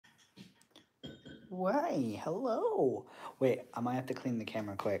Why? Hello. Wait, I might have to clean the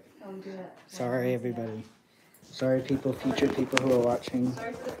camera quick. Oh, do it. Sorry, everybody. Sorry, people, future people who are watching.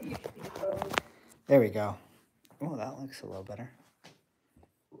 Sorry for the future people. There we go. Oh, that looks a little better.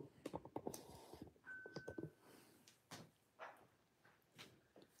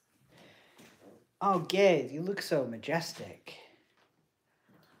 Oh, Giz, you look so majestic.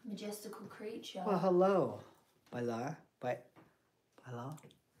 Majestical creature. Well, hello. Hello. Hello.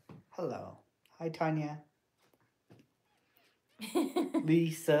 Hello. Hi, Tanya.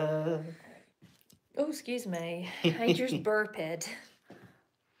 Lisa. Oh, excuse me. I just burped. Oh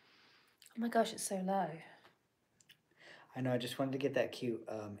my gosh, it's so low. I know, I just wanted to get that cute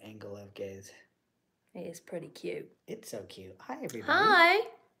angle of Giz. It is pretty cute. It's so cute. Hi, everybody. Hi.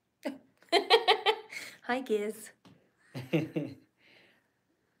 Hi, Giz.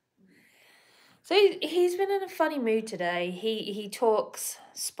 So he's been in a funny mood today. He talks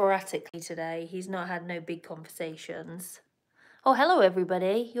sporadically today. He's not had no big conversations. Oh, hello,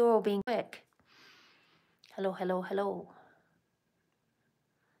 everybody. You're all being quick. Hello, hello, hello.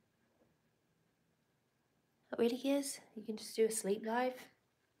 It really is? You can just do a sleep live?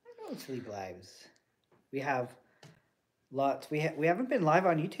 I don't sleep lives. We have lots. We haven't been live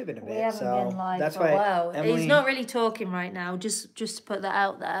on YouTube in a bit. We haven't so been live that's for a why while. Emily... He's not really talking right now, just to put that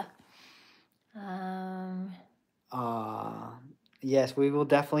out there. Yes, we will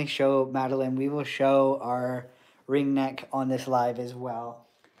definitely show Madeline. We will show our ring neck on this live as well.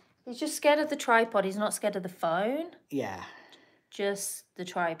 He's just scared of the tripod. He's not scared of the phone. Yeah. Just the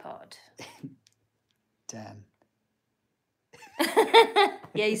tripod. Dan.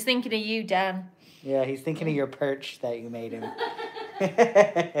 Yeah, he's thinking of you, Dan. Yeah, he's thinking of your perch that you made him.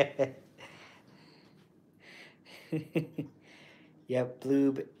 Yep,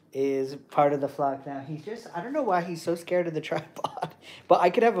 Bloob is part of the flock now. He's just, I don't know why he's so scared of the tripod. But I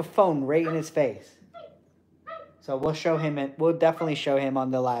could have a phone right in his face. So we'll show him it. We'll definitely show him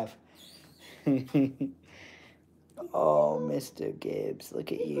on the live. Oh, Mr. Gibbs,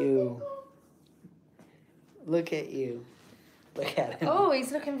 look at you. Look at you. Look at him. Oh,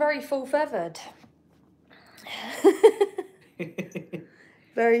 he's looking very full-feathered.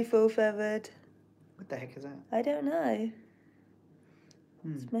 Very full-feathered. What the heck is that? I don't know.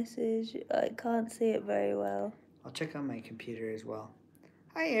 This message, I can't see it very well. I'll check on my computer as well.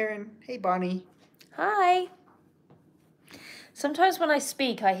 Hi, Aaron. Hey, Bonnie. Hi. Sometimes when I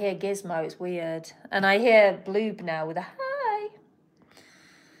speak, I hear Gizmo. It's weird. And I hear Bloob now with a hi.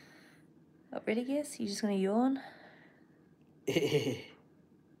 Oh, really, Giz? You just going to yawn? He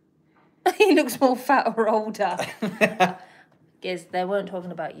looks more fat or older. Giz, they weren't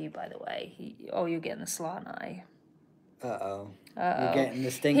talking about you, by the way. Oh, you're getting the slant eye. Uh-oh. Uh-oh. You're getting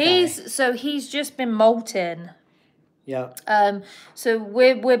the stink eye. So he's just been molting. Yep. So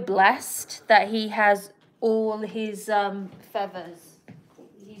we're blessed that he has all his feathers.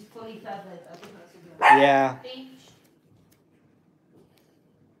 He's fully feathered. I think that's a good Yeah. speech.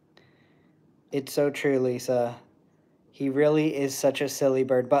 It's so true, Lisa. He really is such a silly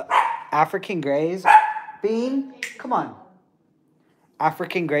bird. But African greys, Bean, come on.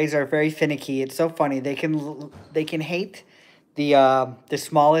 African greys are very finicky. It's so funny. They can hate the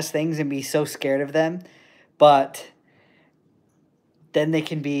smallest things and be so scared of them, but then they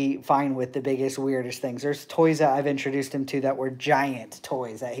can be fine with the biggest, weirdest things. There's toys that I've introduced him to that were giant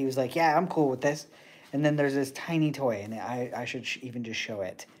toys that he was like, yeah, I'm cool with this. And then there's this tiny toy, and I should even just show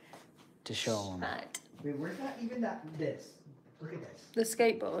it to show him. Right. Wait, where's that? Even this. Look at this. The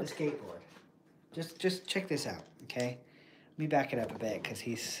skateboard. The skateboard. Just check this out, okay? Let me back it up a bit because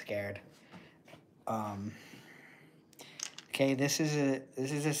he's scared. Okay, this is a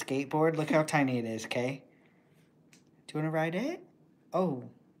skateboard. Look how tiny it is, okay? Do you want to ride it? Oh,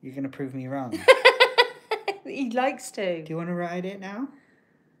 you're going to prove me wrong. He likes to. Do you want to ride it now?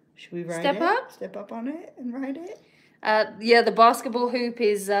 Should we ride it? Step up? Step up on it and ride it? Yeah, the basketball hoop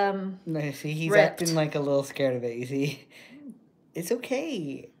is No, see, he's ripped. acting like a little scared of it, you see? It's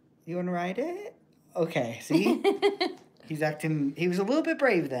okay. You want to ride it? Okay, see? He was a little bit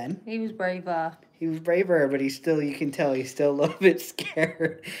brave then. He was braver. He was braver, but you can tell he's still a little bit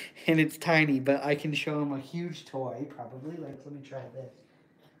scared. And it's tiny, but I can show him a huge toy, probably. Like, let me try this.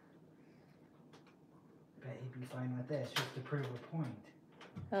 Bet he'd be fine with this, just to prove a point.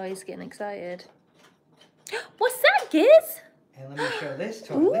 Oh, he's getting excited. What's that, Giz? And let me show this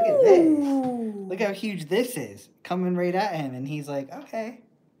toy. Look at this. Look how huge this is. Coming right at him, and he's like, okay.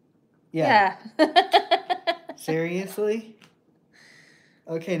 Yeah. Seriously?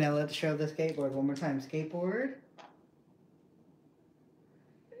 Okay, now let's show the skateboard one more time. Skateboard.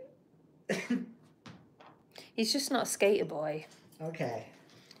 He's just not a skater boy. Okay.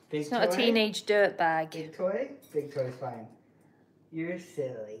 Big It's not a teenage dirtbag. Big toy? Big toy's fine. You're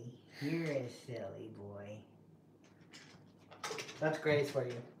silly. You're a silly boy. That's Grace for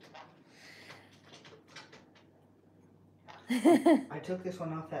you. I took this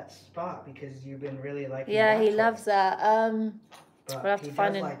one off that spot because you've been really liking Yeah, that he toy. loves that. But we'll have he to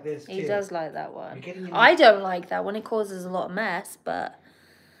find does him. like this too. He does like that one. You're getting I don't like that one. It causes a lot of mess, but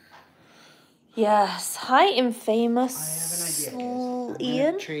yes. Hi, infamous I have an idea, guys. Ian.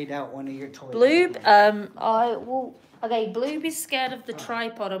 I'm gonna trade out one of your toys. Bloob, I will. Okay, Bloob is scared of the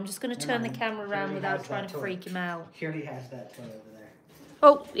tripod. I'm just going to turn the camera around without trying to freak him out. He already has that toy over there.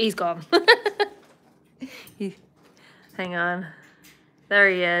 Oh, he's gone. Hang on. There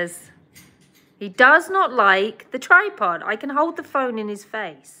he is. He does not like the tripod. I can hold the phone in his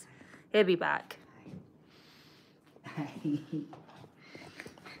face. He'll be back.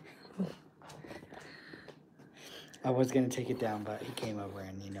 I was going to take it down, but he came over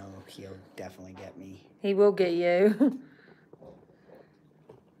and, he'll definitely get me. He will get you.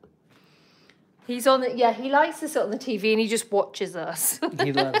 He's on the, yeah, he likes to sit on the TV and he just watches us.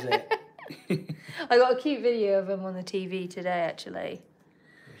 He loves it. I got a cute video of him on the TV today, actually.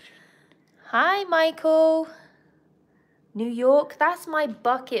 Hi, Michael. New York, that's my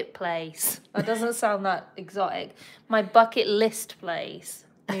bucket place. That doesn't sound that exotic. My bucket list place.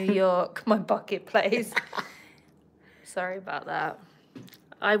 New York, my bucket place. Sorry about that.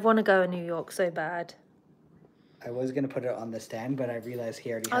 I want to go to New York so bad. I was going to put it on the stand, but I realized he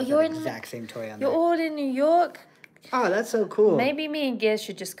already has the exact same toy on there. You're all in New York? Oh, that's so cool. Maybe me and Giz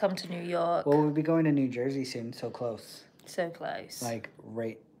should just come to New York. Well, we'll be going to New Jersey soon, so close. So close. Like,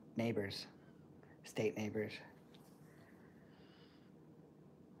 right neighbors. State neighbors.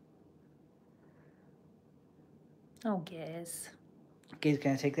 Oh, Giz. Giz,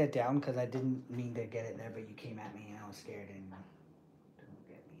 can I take that down? Because I didn't mean to get it there, but you came at me and I was scared and don't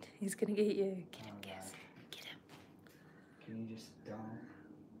get me. He's going to get you. Get him, Giz. Gosh. Get him. Can you just don't?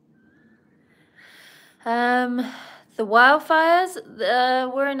 The wildfires,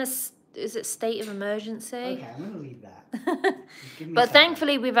 we're in a, is it state of emergency? Okay, I'm going to leave that. But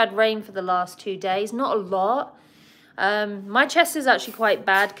thankfully we've had rain for the last 2 days. Not a lot. My chest is actually quite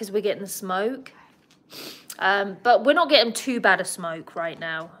bad because we're getting the smoke. But we're not getting too bad of smoke right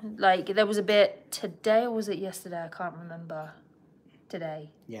now. Like, there was a bit today, or was it yesterday? I can't remember. Today.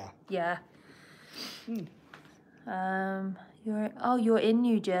 Yeah. Yeah. You're in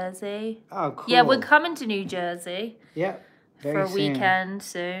New Jersey. Oh, cool. Yeah, we're coming to New Jersey. Yep. For a weekend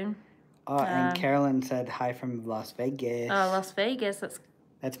soon. Oh, and Carolyn said hi from Las Vegas. Oh, Las Vegas.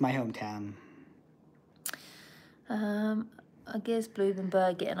 That's my hometown. I guess Blue and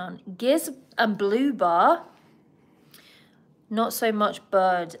Bird getting on. Giz and Blue Bar. Not so much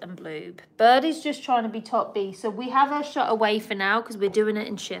Bird and Blue. Bird is just trying to be top B. So we have her shut away for now because we're doing it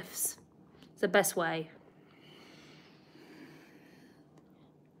in shifts. It's the best way.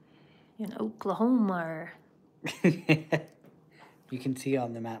 You're in Oklahoma. You can see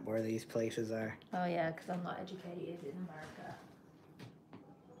on the map where these places are. Oh, yeah, because I'm not educated in America.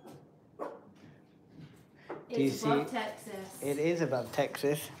 It's above Texas. It is above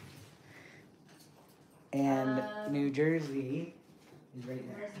Texas. And New Jersey is right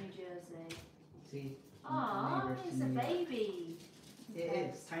there. Where's New Jersey? See? Aw, it's a baby. It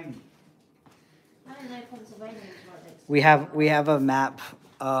is tiny. I didn't know Pennsylvania was right next to We have a map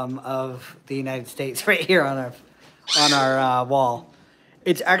of the United States right here on our wall.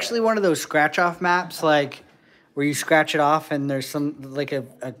 It's actually one of those scratch off maps, like where you scratch it off and there's some like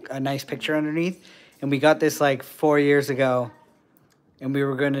a nice picture underneath. And we got this like 4 years ago, and we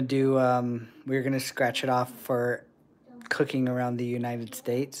were gonna do we were gonna scratch it off for cooking around the United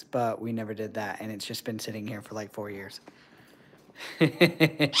States, but we never did that, and it's just been sitting here for like 4 years.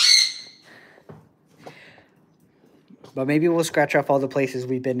 But maybe we'll scratch off all the places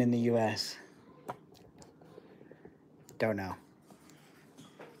we've been in the U.S. Don't know.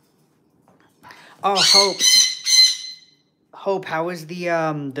 Oh, Hope, how is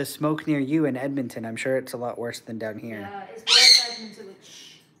the smoke near you in Edmonton? I'm sure it's a lot worse than down here. Yeah, it's worse Edmonton.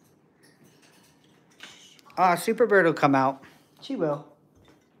 Superbird will come out. She will.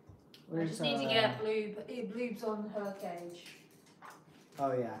 I just need to get Bloob's on her cage.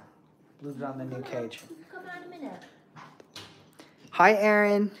 Oh, yeah. Bloob's on the new cage. Come out in a minute. Hi,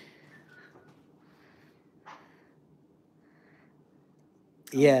 Aaron.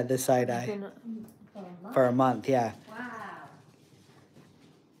 Yeah, the side-eye. For a month, yeah. Wow.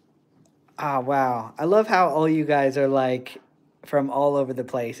 Ah, wow. I love how all you guys are, like, from all over the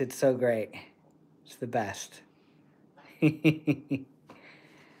place. It's so great. It's the best. I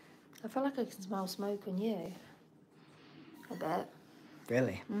feel like I can smell smoke on you. I bet.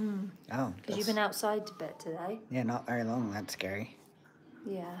 Really? Mm. Oh. Because you've been outside a bit today. Yeah, not very long. That's scary.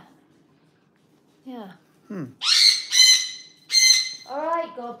 Yeah. Yeah. Hmm. All right,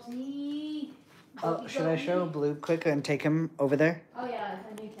 Gobsy. Oh, should I show Blue quick and take him over there? Oh, yeah,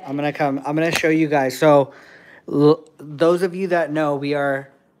 I do take. I'm gonna show you guys. So, those of you that know, we are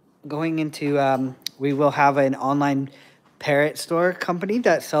going into, we will have an online parrot store company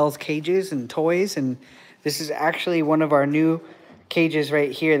that sells cages and toys. And this is actually one of our new cages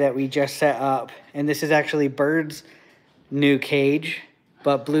right here that we just set up. And this is actually Bird's new cage,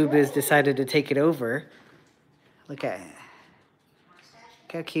 but Blue Biz decided to take it over. Look at it.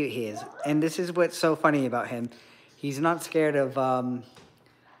 Look how cute he is. And this is what's so funny about him. He's not scared of the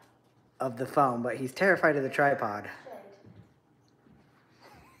phone, but he's terrified of the tripod.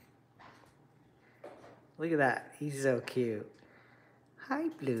 Look at that. He's so cute. Hi,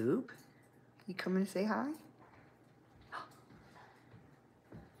 Bloop. You come and say hi?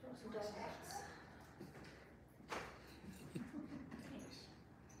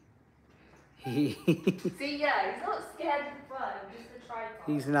 See, yeah, he's not scared of the phone, just the tripod.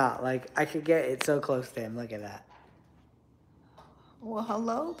 He's not. Like, I could get it so close to him. Look at that. Well,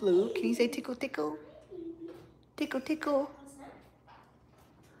 hello, Blue. Can you say tickle, tickle? Tickle, tickle.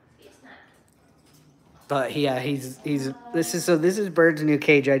 But yeah, this is Bird's new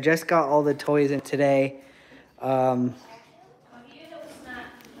cage. I just got all the toys in today. It's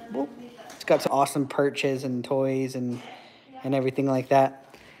got some awesome perches and toys and everything like that.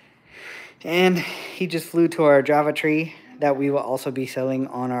 And he just flew to our Java tree that we will also be selling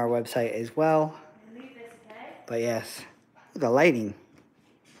on our website as well. But yes, the lighting.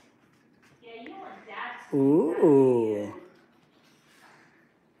 Ooh.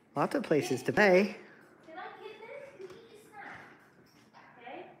 Lots of places to play.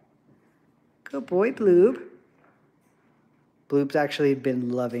 Good boy, Bloob. Bloob's actually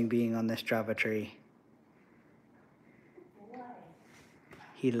been loving being on this Java tree.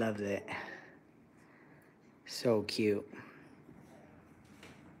 He loves it. So cute.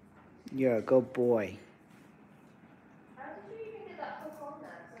 You're a good boy. How did you even get that hook on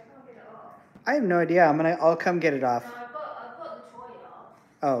there? Because I can't get it off. I have no idea. I'll come get it off. No, I've got the toy off.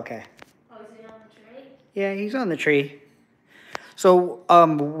 Oh, okay. Oh, is he on the tree? Yeah, he's on the tree. So,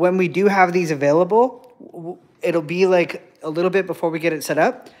 when we do have these available, it'll be like a little bit before we get it set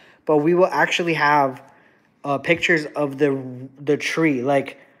up, but we will actually have pictures of the tree.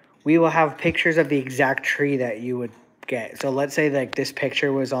 Like, we will have pictures of the exact tree that you would get. So let's say like this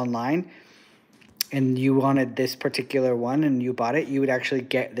picture was online and you wanted this particular one and you bought it, you would actually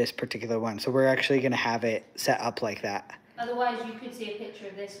get this particular one. So we're actually going to have it set up like that. Otherwise, you could see a picture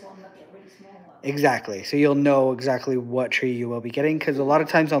of this one but get a really small one. Exactly. So you'll know exactly what tree you will be getting, because a lot of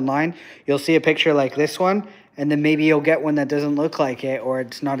times online, you'll see a picture like this one, and then maybe you'll get one that doesn't look like it, or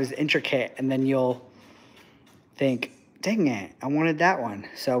it's not as intricate, and then you'll think, dang it, I wanted that one.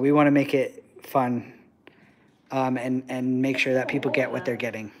 So we want to make it fun, and make sure that people get what they're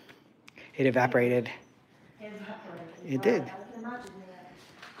getting. It evaporated. It did.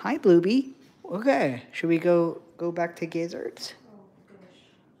 Hi, Blueby. Okay, should we go back to Gizzards?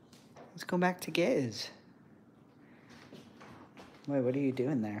 Let's go back to Giz. Wait, what are you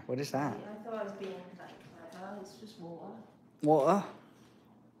doing there? What is that? I thought I was being like clever. It's just water. Water?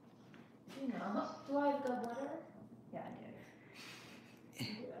 Do you know? Do I have good water? Yeah, I do. I do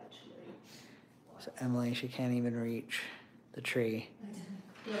actually. So Emily, she can't even reach the tree.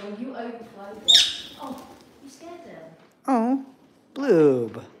 Yeah, well, you overflowed it. Oh, you scared them. Oh,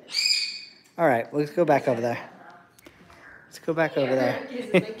 Bloob. All right, let's go back over there. Let's go back over there.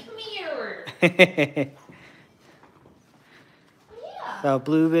 Come here. So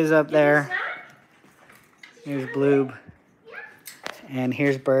Bloob is up there. Here's Bloob. And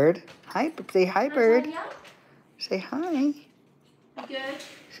here's Bird. Hi, say hi, Bird. Say hi. Be good.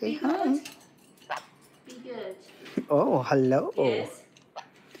 Say hi. Be good. Oh, hello. Yes.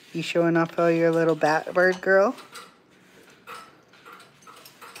 You showing off all your little bat bird girl?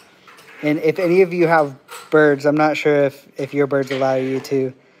 And if any of you have birds, I'm not sure if your birds allow you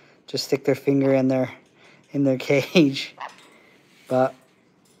to just stick their finger in their cage. But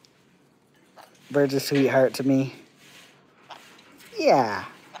Bird's a sweetheart to me. Yeah.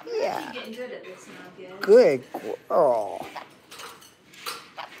 Yeah. You're getting good at this now, Good girl.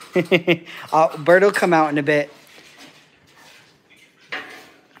 Bird will come out in a bit.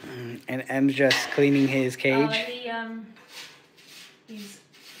 And M's just cleaning his cage. These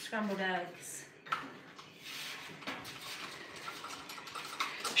scrambled eggs.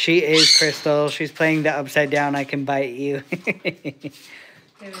 She is Crystal. She's playing the upside down, I can bite you.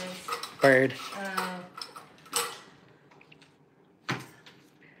 Who is? Bird.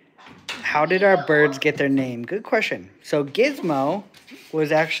 how did our birds get their name? Good question. So Gizmo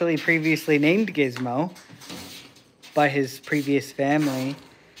was actually previously named Gizmo by his previous family.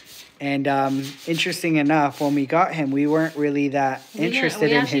 And interesting enough, when we got him, we weren't really that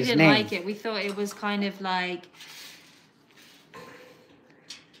interested in his name. We actually didn't like it. We thought it was kind of like...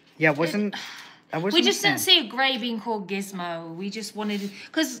 Yeah, wasn't... We just didn't see a grey being called Gizmo. We just wanted...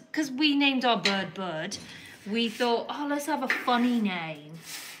 Because we named our bird Bird. We thought, oh, let's have a funny name.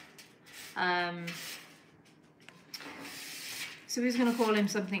 So we was going to call him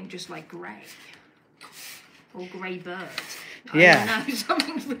something just like Grey. Or Grey Bird. Yeah. I don't know,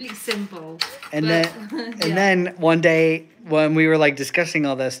 something really simple. And then one day when we were like discussing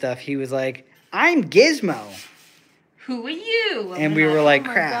all that stuff, he was like, "I'm Gizmo." Who are you? And we were like,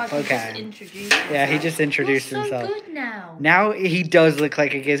 oh crap, God, okay. Yeah, he just introduced himself. So good now. Now he does look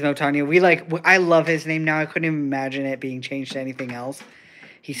like a Gizmo, Tanya. I love his name now. I couldn't even imagine it being changed to anything else.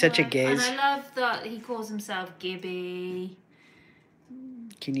 He's such a giz. And I love that he calls himself Gibby.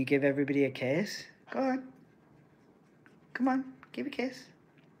 Can you give everybody a kiss? Go on. Come on, give a kiss.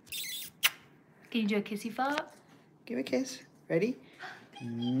 Can you do a kissy fart? Give a kiss. Ready?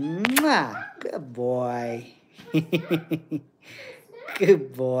 Mwah. Good boy.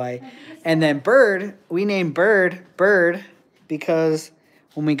 Good boy. And then Bird, we named Bird because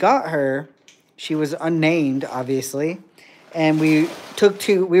when we got her, she was unnamed, obviously. And we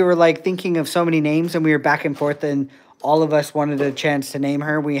were like thinking of so many names, and we were back and forth, and all of us wanted a chance to name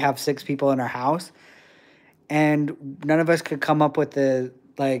her. We have 6 people in our house. And none of us could come up with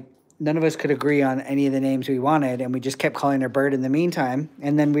none of us could agree on any of the names we wanted. And we just kept calling her Bird in the meantime.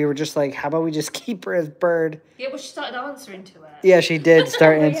 And then we were just like, how about we just keep her as Bird? Yeah, well, she started answering to it. Yeah, she did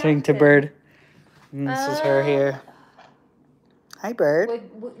start answering to Bird. And this is her here. Hi, Bird.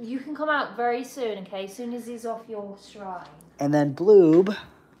 You can come out very soon, okay? As soon as he's off your shrine. And then Bloob.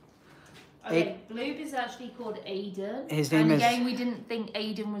 Okay, Bloob is actually called Aiden. His name is... And again, we didn't think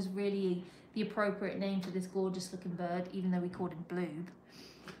Aiden was really the appropriate name for this gorgeous looking bird, even though we called him Bloob.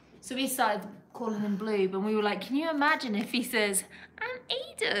 So we started calling him Bloob, and we were like, can you imagine if he says, I'm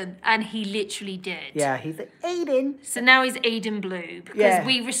Aiden? And he literally did. Yeah, he's like, Aiden. So now he's Aiden Bloob, because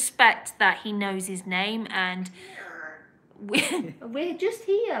we respect that he knows his name, and we're just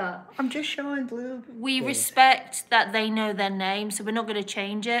here. I'm just showing Bloob. We respect that they know their name, so we're not going to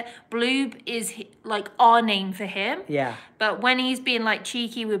change it. Bloob is like our name for him. Yeah. But when he's being like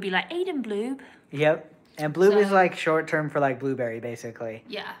cheeky, we'll be like, Aiden Bloob. Yep. And Bloob is like short term for like blueberry, basically.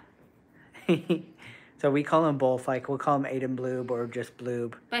 Yeah. So we call him both. Like, we'll call him Aiden Bloob or just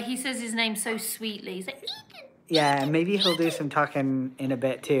Bloob. But he says his name so sweetly. He's like, Aiden. Yeah, and maybe he'll do some talking in a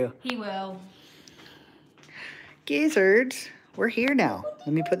bit, too. He will. Gizzards, we're here now.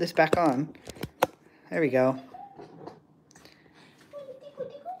 Let me put this back on. There we go.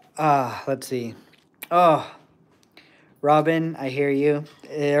 Let's see. Oh, Robin, I hear you.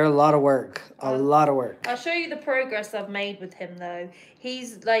 They're a lot of work. A lot of work. I'll show you the progress I've made with him, though.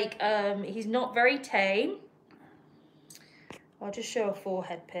 He's like, he's not very tame. I'll just show a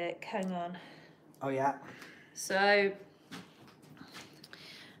forehead pic. Hang on. Oh, yeah. So,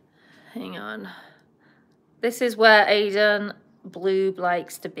 hang on. This is where Aiden Bloob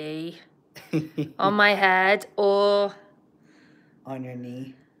likes to be. On my head or... on your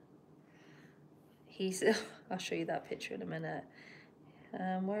knee. I'll show you that picture in a minute.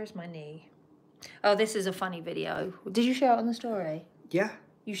 Where's my knee? Oh, this is a funny video. Did you share it on the story? Yeah.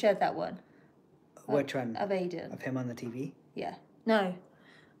 You shared that one? Which one? Of Aiden. Of him on the TV? Yeah. No.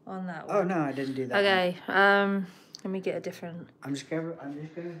 On that one. Oh, no, I didn't do that. Okay. Let me get a different... I'm just gonna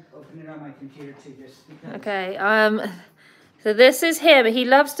open it on my computer too, just because... Okay, so this is him. He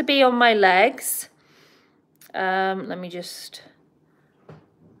loves to be on my legs. Let me just...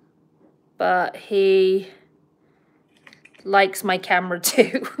 But he likes my camera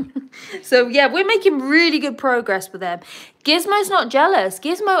too. So yeah, we're making really good progress with him. Gizmo's not jealous.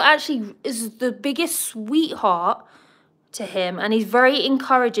 Gizmo actually is the biggest sweetheart to him, and he's very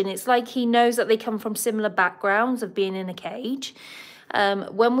encouraging. It's like he knows that they come from similar backgrounds of being in a cage.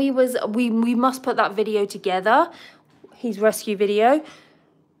 When we must put that video together, his rescue video.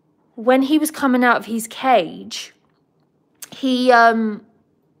 When he was coming out of his cage,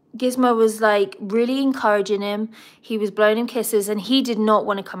 Gizmo was like really encouraging him. He was blowing him kisses, and he did not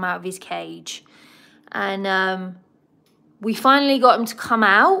want to come out of his cage. And we finally got him to come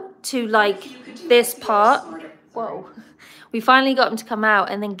out to like this part. Whoa. We finally got him to come out,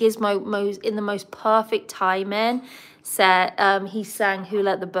 and then Gizmo, in the most perfect timing, said, he sang Who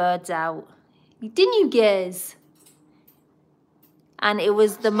Let the Birds Out. Didn't you, Giz? And it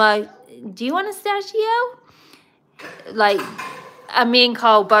was the most... Do you want a pistachio? Like, And me and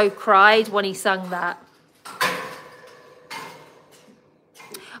Carl both cried when he sung that.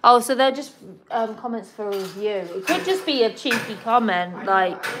 Oh, so they're just comments for review. It could just be a cheeky comment,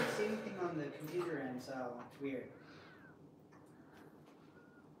 like. I didn't see anything on the computer end, so it's weird.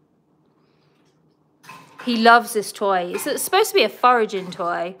 He loves this toy. It's supposed to be a foraging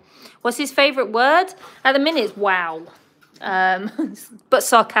toy. What's his favourite word? At the minute, it's wow. But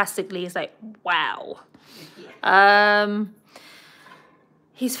sarcastically, it's like, wow.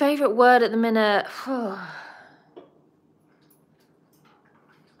 His favourite word at the minute...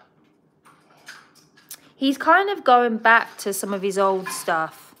 He's kind of going back to some of his old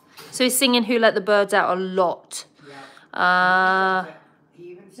stuff. So he's singing Who Let the Birds Out a lot. Yeah.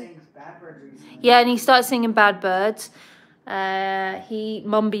 He even sings Bad Bird recently. Yeah, and he started singing Bad Birds.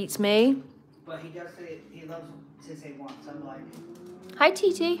 Mum Beats Me. But he does say, he loves to say want some, like... Hi,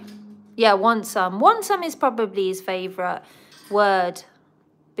 TT. Yeah, want some. Want some is probably his favourite word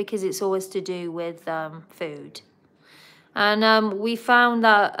because it's always to do with food. And we found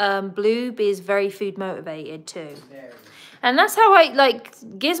that Bloob is very food motivated too. And that's how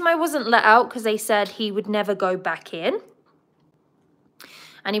Gizmo wasn't let out because they said he would never go back in.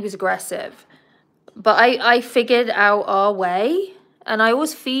 And he was aggressive. But I figured out our way. And I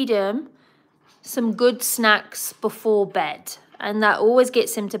always feed him some good snacks before bed. And that always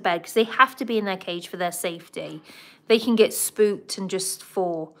gets him to bed because they have to be in their cage for their safety. They can get spooked and just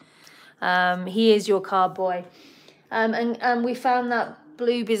fall. He is your card boy. And we found that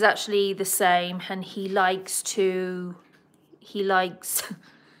Bloob is actually the same, and he likes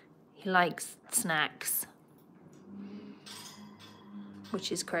snacks,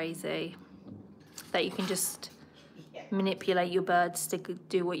 which is crazy. That you can just manipulate your birds to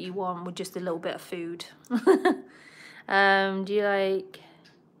do what you want with just a little bit of food.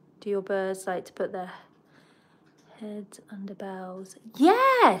 Do your birds like to put their heads under bells?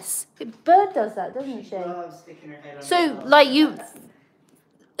 Yes! Bird does that, doesn't she? Loves sticking her head under So, bells. like you...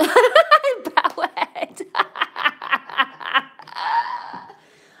 Bowhead.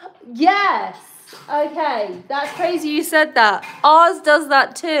 Yes! Okay, that's crazy you said that. Ours does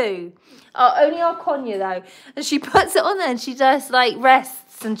that too. Only our Konya though. And she puts it on there and she just like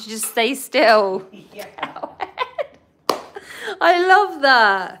rests and she just stays still. Yeah. I love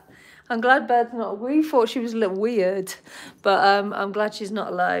that. I'm glad Bird's not. We thought she was a little weird, but I'm glad she's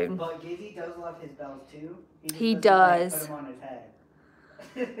not alone. But Gizzy does love his bells too. He does. Put them on his head.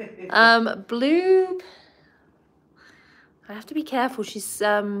 Bloob. I have to be careful. She's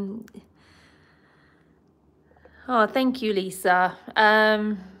Oh, thank you, Lisa.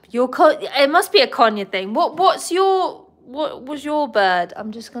 It must be a Konya thing. What was your bird?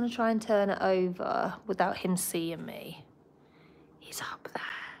 I'm just gonna try and turn it over without him seeing me. He's up there.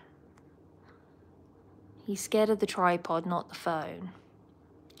 He's scared of the tripod, not the phone.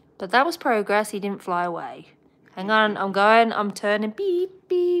 But that was progress. He didn't fly away. Hang on, I'm turning. Beep,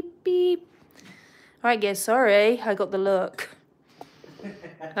 beep, beep. All right, guys, sorry. I got the look.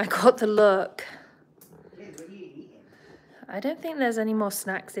 I got the look. I don't think there's any more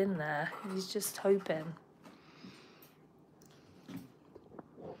snacks in there. He's just hoping.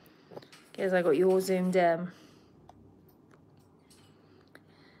 Guess I got yours zoomed in.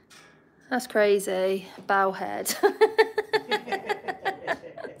 That's crazy. Bowhead.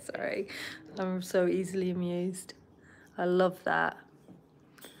 Sorry. I'm so easily amused. I love that.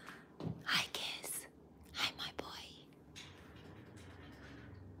 Hi, Giz. Hi, my boy.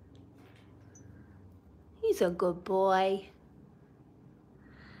 He's a good boy.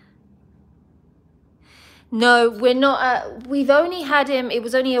 No, we're not. We've only had him. It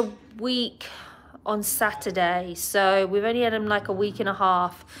was only a week on Saturday. So we've only had him like a week and a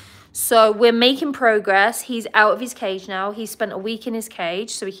half. So we're making progress. He's out of his cage now. He spent a week in his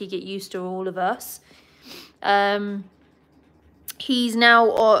cage so he could get used to all of us. He's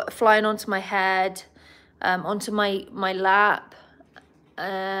now flying onto my head, onto my lap,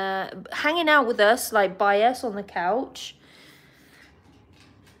 hanging out with us, like by us on the couch.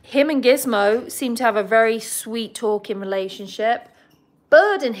 Him and Gizmo seem to have a very sweet talking relationship.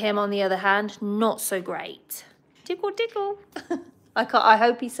 Bird and him, on the other hand, not so great. Tickle, tickle. I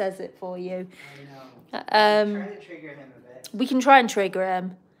hope he says it for you. I know. Try to trigger him a bit. We can try and trigger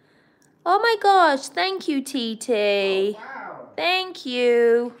him. Oh my gosh, thank you, TT. Oh, wow. Thank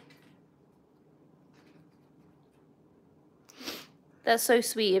you. That's so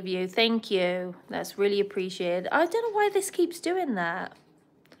sweet of you. Thank you. That's really appreciated. I don't know why this keeps doing that.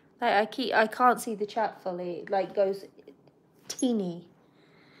 Like I can't see the chat fully. It like goes teeny.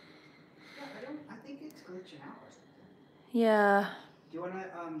 I think it's glitching out or something. Yeah. Do you want to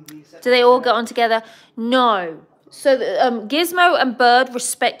reset? Do they all get on together? No. So Gizmo and Bird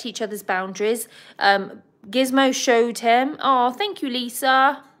respect each other's boundaries. Gizmo showed him. Oh, thank you,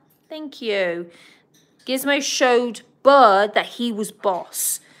 Lisa. Thank you. Gizmo showed Bird that he was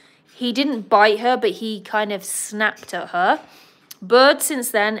boss. He didn't bite her, but he kind of snapped at her. Bird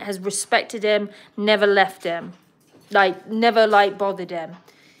since then has respected him, never left him, never bothered him.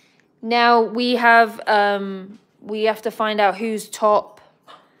 Now we have to find out who's top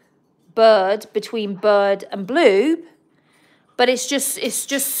bird between Bird and Blue, but it's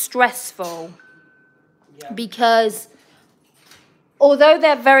just stressful because although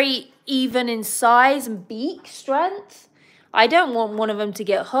they're very even in size and beak strength, I don't want one of them to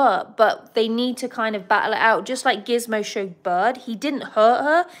get hurt, but they need to kind of battle it out. Just like Gizmo showed Bird, he didn't hurt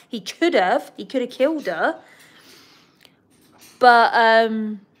her. He could have killed her. But,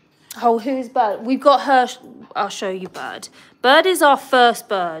 oh, who's Bird? We've got her. I'll show you Bird. Bird is our first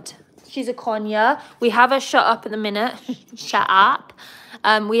bird. She's a conure. We have her shut up at the minute. Shut up.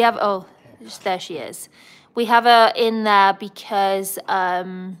 We have, oh, there she is. We have her in there because,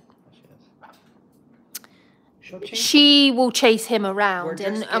 she will chase him around,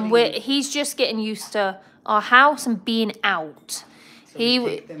 he's just getting used to our house and being out. So we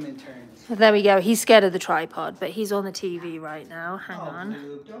take them in turns. There we go. He's scared of the tripod, but he's on the TV right now. Hang on.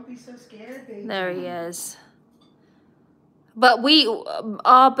 Blue, don't be so scared, baby. There he is. But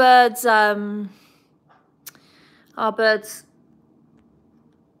our birds are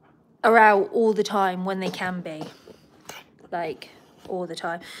out all the time when they can be, all the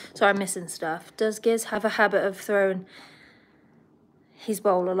time. So I'm missing stuff. Does Giz have a habit of throwing his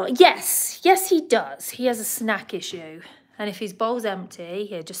bowl a lot? Yes, he does. He has a snack issue. And if his bowl's empty,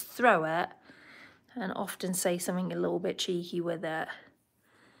 he'll just throw it and often say something a little bit cheeky with it.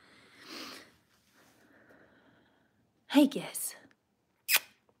 Hey, Giz.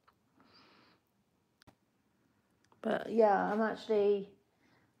 But yeah, I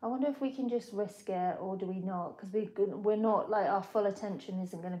wonder if we can just risk it or do we not? Because we're not, our full attention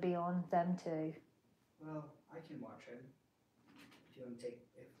isn't going to be on them two. Well, I can watch it. If you want to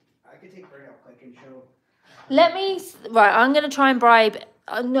I could take Bird out quick and show. I'm going to try and bribe.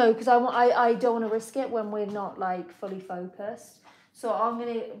 No, because I don't want to risk it when we're not, fully focused. So I'm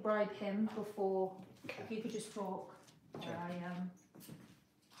going to bribe him before, if you could just talk. Sure. I am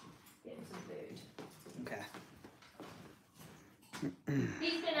getting some food. Okay.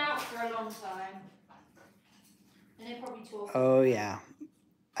 He's been out for a long time. And they probably talk. Oh, yeah.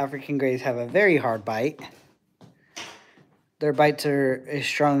 African Greys have a very hard bite. Their bites are as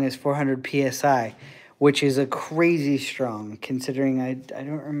strong as 400 PSI, which is a crazy strong, considering I don't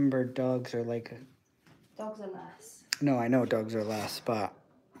remember dogs are Dogs are less. No, I know dogs are less, but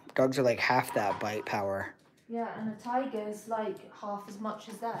dogs are half that bite power. Yeah, and a tiger's half as much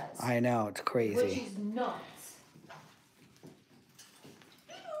as theirs. I know, it's crazy. Which is nuts.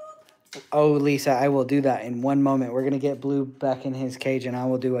 Oh, Lisa, I will do that in one moment. We're going to get Blue back in his cage, and I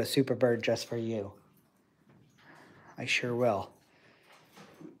will do a super bird just for you. I sure will.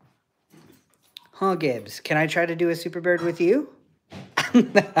 Huh, Gibbs? Can I try to do a super bird with you? It's all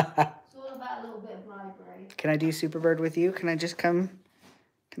about a little bit of library. Can I do super bird with you? Can I come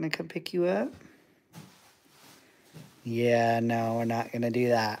pick you up? Yeah, no, we're not going to do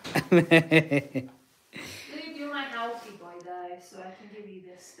that. You're my healthy boy, though, so I can give you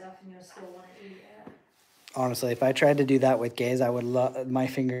this stuff and you'll still want to eat it. Honestly, if I tried to do that with Gaze, my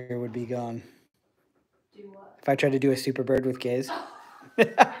finger would be gone. Do what? If I tried to do a super bird with Gaze. I don't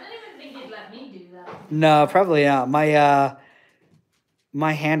even think you'd let me do that. No, probably not. My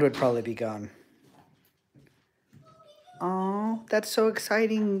hand would probably be gone. Oh, that's so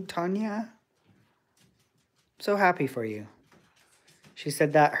exciting, Tanya. So happy for you. She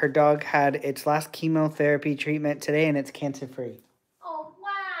said that her dog had its last chemotherapy treatment today and it's cancer-free. Oh,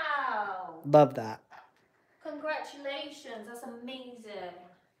 wow. Love that. Congratulations. That's amazing.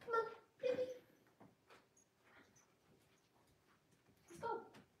 Come on, baby. Let's go.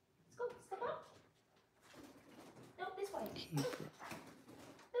 Step up. No, this way. No,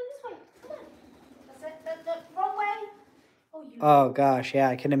 this way. Come on. That's it. The wrong way. Oh, gosh, yeah.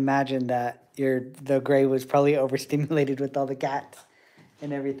 I can imagine that the gray was probably overstimulated with all the cats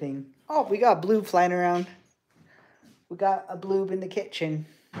and everything. Oh, we got Blue flying around. We got a Bloob in the kitchen.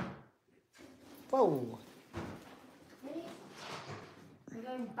 Whoa. Really? We're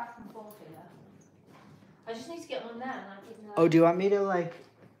going back and forth here. I just need to get on there and I can... Oh, do you want me to,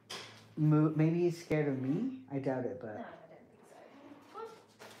 move? Maybe he's scared of me? I doubt it, but... No, I don't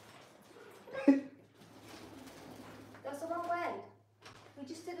think so. That's the wrong way. We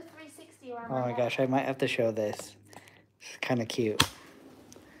just did a 360 around. Oh my gosh, I might have to show this. It's kind of cute.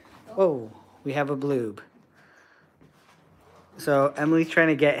 Oh, we have a Bloob. So Emily's trying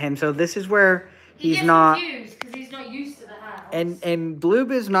to get him. So this is where He he's not. confused because he's not used to the house. And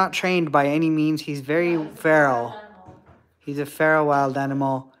Bloob is not trained by any means. He's very feral. He's a feral wild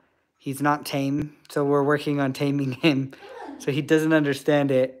animal. He's not tame. So we're working on taming him. So he doesn't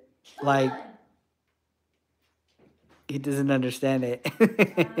understand it. Like, he doesn't understand it.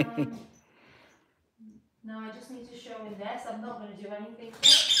 No, I just need to show him this. I'm not going to do anything yet,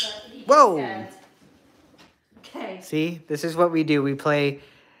 but he Whoa! scared. Okay. See, this is what we do. We play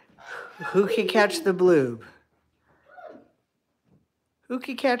Who Can Catch the Bloob? Who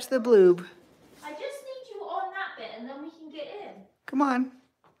can catch the Bloob? I just need you on that bit and then we can get in. Come on.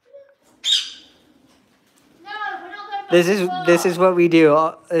 No, we're not going back. This is what we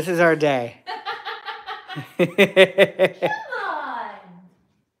do. This is our day. Come on.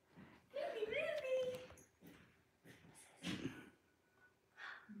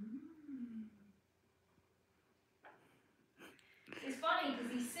 It's funny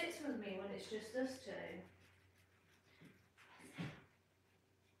because he sits with me when it's just us two.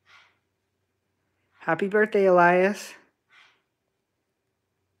 Happy birthday, Elias.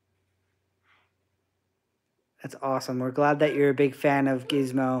 That's awesome. We're glad that you're a big fan of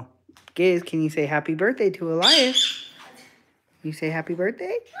Gizmo. Giz, can you say happy birthday to Elias? Can you say happy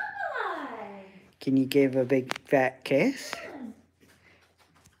birthday? Hi. Can you give a big fat kiss?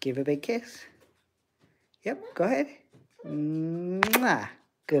 Give a big kiss. Yep, go ahead. Mwah.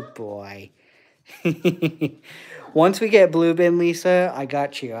 Good boy. Once we get Bloob in, Lisa, I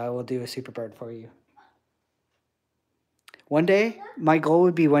got you. I will do a super bird for you. One day, my goal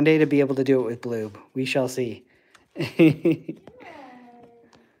would be one day to be able to do it with Bloob. We shall see.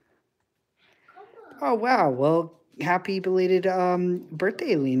 Oh, wow. Well, happy belated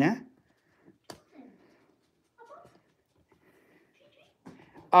birthday, Lena.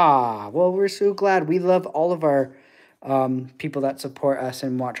 Ah, well, we're so glad. We love all of our people that support us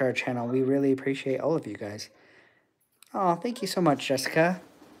and watch our channel. We really appreciate all of you guys. Oh, thank you so much, Jessica.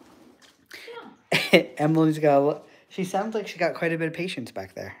 Emily's got she sounds like she got quite a bit of patience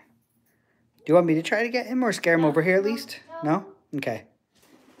back there. Do you want me to try to get him or scare him over here at least? No? Okay.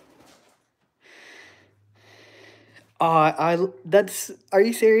 Are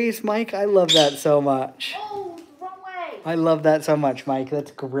you serious, Mike? I love that so much. Oh, wrong way. I love that so much, Mike.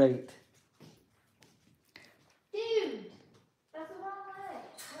 That's great. Dude, that's the wrong way.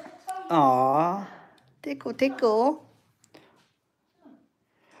 Aw, tickle, tickle.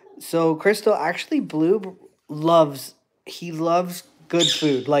 So, Crystal, actually, Bloob loves good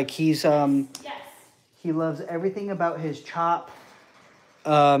food. Like, he loves everything about his chop.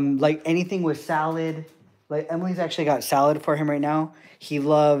 Like, anything with salad. Like, Emily's actually got salad for him right now. He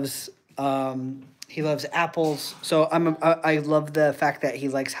loves apples. So, I love the fact that he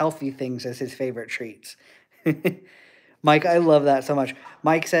likes healthy things as his favorite treats. Mike, I love that so much.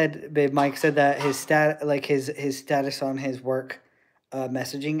 Mike said that his status on his work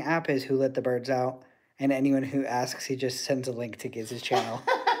messaging app is Who Let the Birds Out, and anyone who asks, he just sends a link to Giz's channel.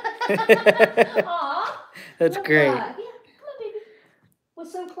 Aw, that's great. That. Yeah, come on, baby. We're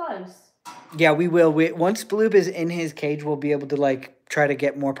so close. Yeah, we will. Once Bloob is in his cage, we'll be able to like try to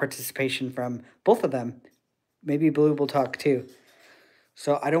get more participation from both of them. Maybe Bloob will talk too.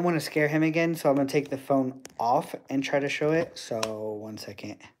 So I don't want to scare him again, so I'm going to take the phone off and try to show it. So 1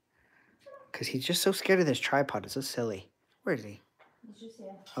 second. Because he's just so scared of this tripod. It's so silly. Where is he? He's just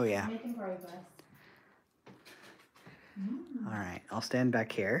here. Oh, yeah. Making progress. All right. I'll stand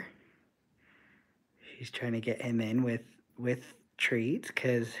back here. She's trying to get him in with treats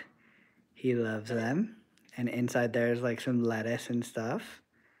because he loves them. And inside there's like some lettuce and stuff.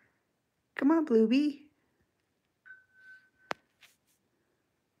 Come on, Blooby.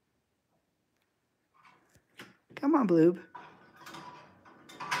 Come on, Bloob.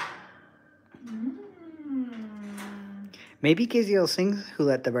 Maybe Gizzy will sing Who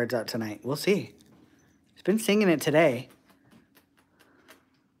Let the Birds Out tonight. We'll see. He's been singing it today.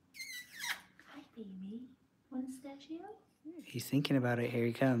 Hi, baby. Want to sketch you? He's thinking about it. Here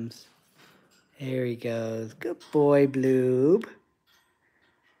he comes. There he goes. Good boy, Bloob.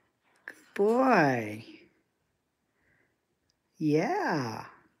 Good boy. Yeah.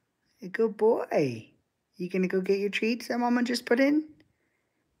 A good boy. You gonna go get your treats that Mama just put in?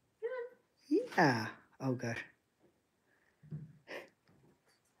 Yeah. Oh, God.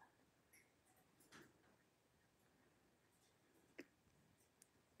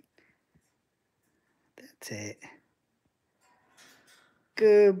 That's it.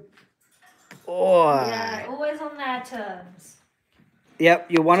 Good boy. Yeah, always on their terms.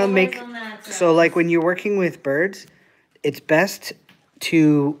 Yep, you want to make... So, like, when you're working with birds, it's best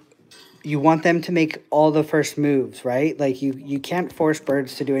to you want them to make all the first moves, right? Like you can't force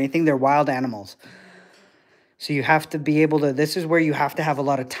birds to do anything. They're wild animals. So you have to be able to, this is where you have to have a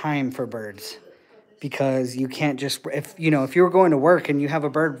lot of time for birds. Because you can't just, if you were going to work and you have a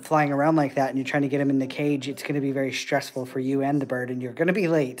bird flying around like that and you're trying to get him in the cage, it's going to be very stressful for you and the bird and you're going to be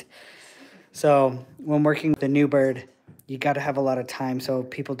late. So when working with a new bird, you got to have a lot of time, so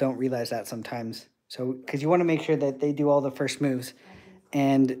people don't realize that sometimes. So, because you want to make sure that they do all the first moves.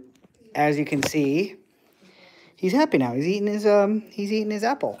 And as you can see, he's happy now. He's eating his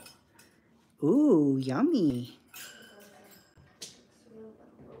apple. Ooh, yummy.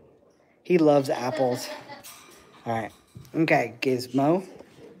 He loves apples. All right. Okay, Gizmo.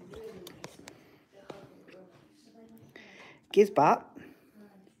 Gizbot.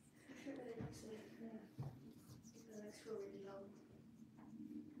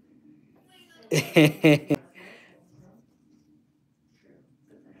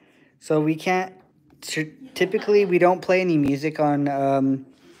 So we can't, typically we don't play any music on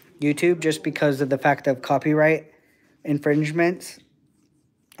YouTube just because of the fact of copyright infringements.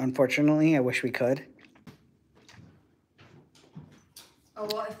 Unfortunately, I wish we could. Or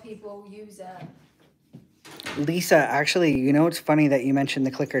what if people use it? Lisa, actually, it's funny that you mentioned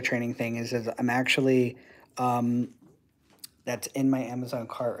the clicker training thing is I'm actually, that's in my Amazon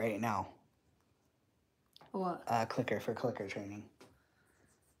cart right now. What? Clicker for clicker training.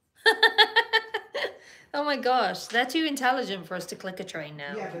 Oh my gosh, they're too intelligent for us to clicker train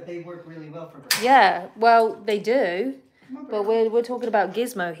now. Yeah, but they work really well for birds. Yeah, well, they do. But we're talking about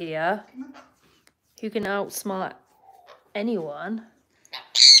Gizmo here, who can outsmart anyone.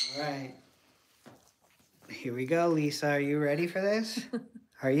 All right. Here we go, Lisa. Are you ready for this?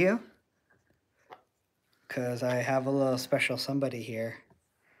 Are you? Because I have a little special somebody here.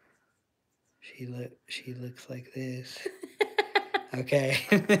 She looks like this.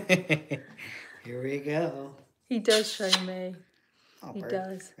 Okay. Here we go. He does train me. Oh, He bird.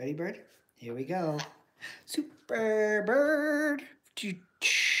 does. Ready, bird? Here we go. Super bird.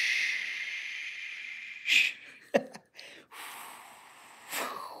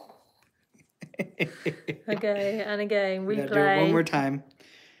 Okay, and again, We replay. gotta do it one more time.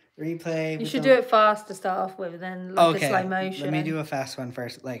 Replay. You should do it fast to start off with, then like a slow motion. Let me do a fast one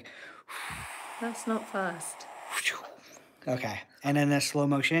first. Like. That's not fast. Okay, and then a slow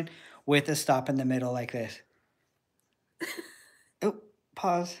motion with a stop in the middle like this. Oh,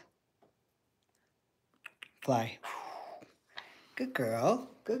 pause. Fly. Good girl.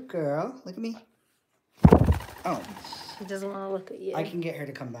 Good girl. Look at me. Oh. She doesn't want to look at you. I can get her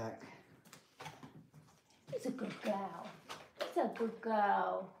to come back. It's a good girl. It's a good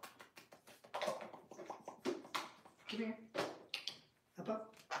girl. Come here. Up,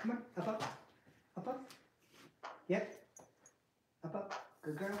 up. Come on. Up, up. Up, up. Yep. Up, up.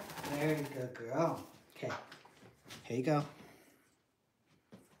 Good girl. Very good girl. Okay. Here you go.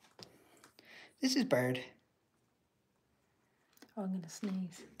 This is Bird. Oh, I'm going to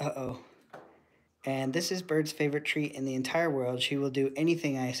sneeze. Uh-oh. And this is Bird's favorite treat in the entire world. She will do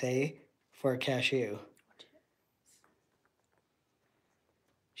anything I say for a cashew.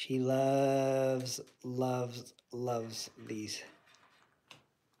 She loves these.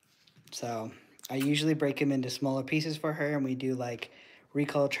 So I usually break them into smaller pieces for her, and we do like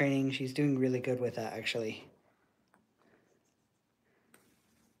recall training. She's doing really good with that, actually.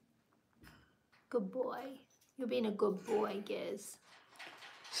 Good boy. You're being a good boy, Giz.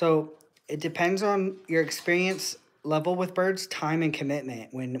 So it depends on your experience level with birds, time and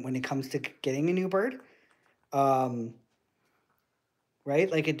commitment when it comes to getting a new bird.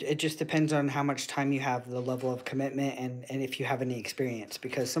 Right? Like it just depends on how much time you have, the level of commitment, and if you have any experience.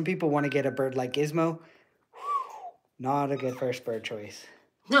 Because some people want to get a bird like Gizmo. Not a good first bird choice.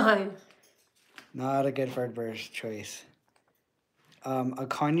 No. Not a good bird choice. A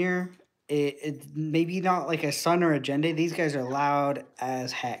conure, it maybe not like a sun or a gender. These guys are loud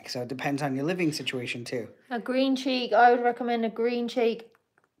as heck. So it depends on your living situation too. A green cheek, I would recommend a green cheek.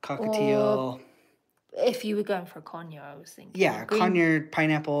 Cockatiel. If you were going for a conure, I was thinking. Yeah, conure,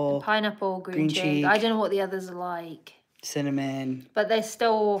 pineapple. Pineapple, green cheek. I don't know what the others are like. Cinnamon. But they're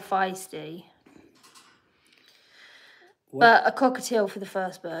still feisty. But a cockatiel for the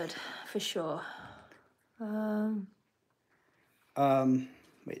first bird, for sure.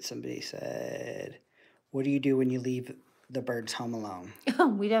 Wait, somebody said, what do you do when you leave the birds home alone?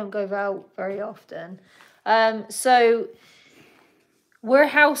 We don't go out very often. So we're a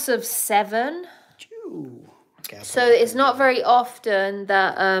house of 7. So it's not very often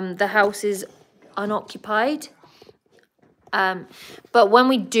that the house is unoccupied. But when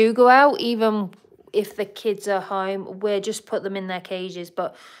we do go out, even if the kids are home, we'll just put them in their cages.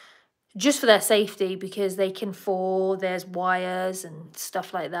 But just for their safety, because they can fall, there's wires and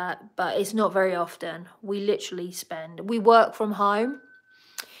stuff like that, but it's not very often. We work from home.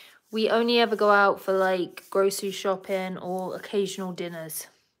 We only ever go out for like grocery shopping or occasional dinners.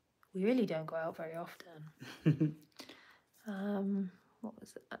 We really don't go out very often. What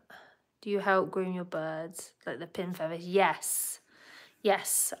was that? Do you help groom your birds? Like the pin feathers? Yes.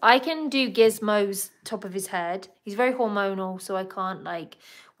 Yes. I can do Gizmo's top of his head. He's very hormonal, so I can't like...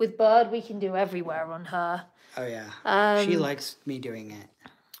 With Bird, we can do everywhere on her. Oh, yeah. She likes me doing it.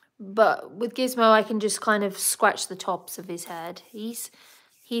 But with Gizmo, I can just kind of scratch the tops of his head. He's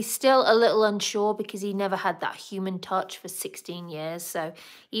still a little unsure because he never had that human touch for 16 years. So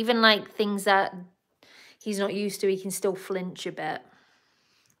even like things that he's not used to, he can still flinch a bit.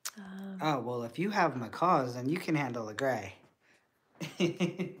 Oh, well, if you have macaws, then you can handle a gray.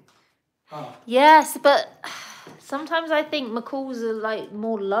 Oh. Yes, but sometimes I think macaws are like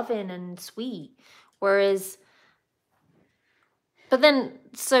more loving and sweet, whereas... But then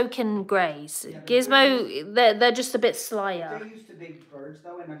so can greys. Yeah, Gizmo, they're just a bit slyer. They're used to big birds,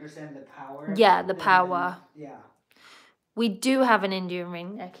 though, and understand the power. Yeah, the power. Yeah. We do have an Indian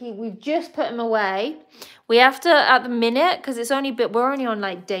ringneck. We've just put him away. We have to, at the minute, because it's only we're only on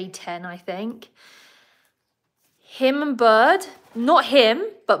like day 10, I think. Him and Bird, not him,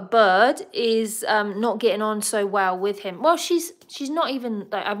 but Bird is not getting on so well with him. Well, she's not even,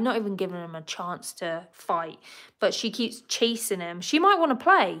 like, I've not even given him a chance to fight, but she keeps chasing him. She might want to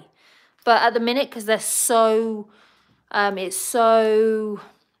play, but at the minute, because they're so, it's so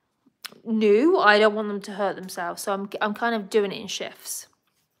new, I don't want them to hurt themselves, so I'm kind of doing it in shifts.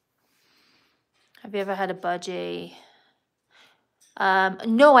 Have you ever had a budgie?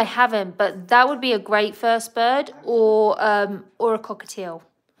 No, I haven't, but that would be a great first bird, or a cockatiel.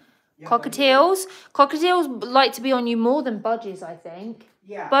 Yeah, cockatiels like to be on you more than budgies, I think.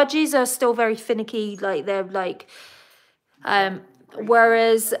 Yeah. Budgies are still very finicky, like they're like,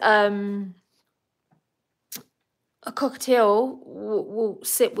 whereas a cockatiel will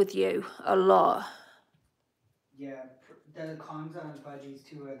sit with you a lot. Yeah, the cons on budgies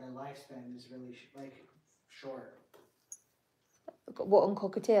too are the lifespan is really short. What, on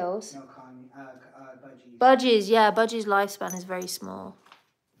cockatiels? No, budgies. Budgies, yeah, budgies' lifespan is very small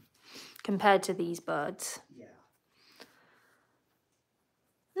compared to these birds. Yeah.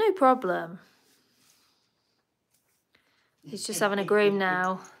 No problem. He's just having a groom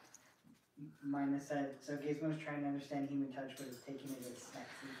now. Mina said, so Gizmo's trying to understand human touch, but is taking it as sexy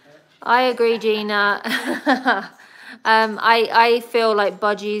touch. I agree, Gina. I feel like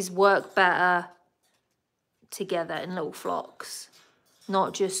budgies work better together in little flocks,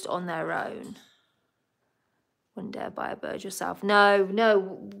 not just on their own. Wouldn't dare buy a bird yourself. No.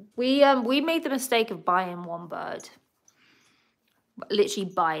 We made the mistake of buying one bird. Literally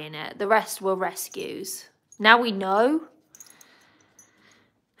buying it. The rest were rescues. Now we know.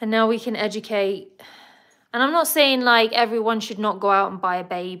 And now we can educate. And I'm not saying like everyone should not go out and buy a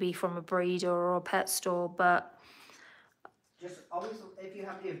baby from a breeder or a pet store, but just always, if you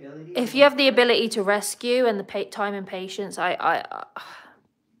have the ability. If you have the ability to rescue and the time and patience, I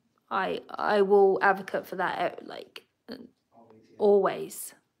will advocate for that, like,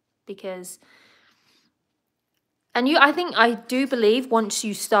 always, because, and I do believe once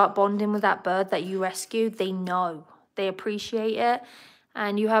you start bonding with that bird that you rescued, they appreciate it,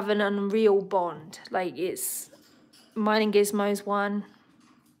 and you have an unreal bond. Like, it's, mine and Gizmo's one,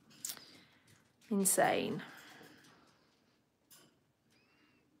 insane.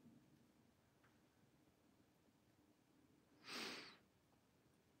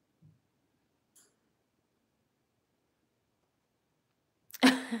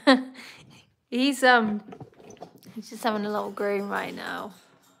 He's just having a little groom right now.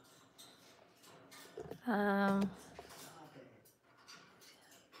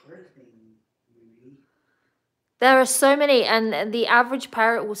 There are so many, and the average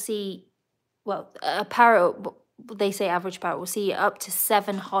parrot will see, well, a parrot, they say average parrot will see up to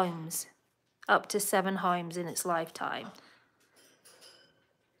 7 homes in its lifetime.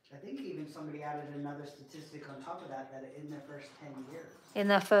 I think even somebody added another statistic on top of that in their first 10 years. In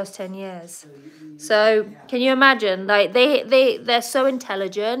their first 10 years. So yeah. Can you imagine? Like they're so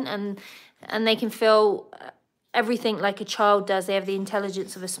intelligent, and they can feel everything like a child does. They have the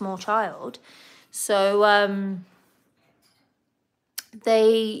intelligence of a small child. So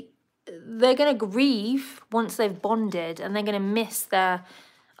they're gonna grieve once they've bonded, and they're gonna miss their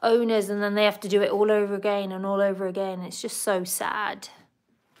owners, and then they have to do it all over again and all over again. It's just so sad.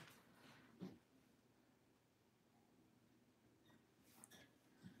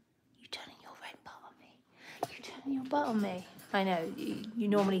 Your butt on me. I know, you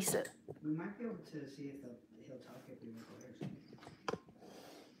normally sit We might be able to see if he'll talk if we record or something.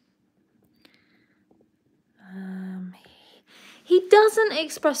 He doesn't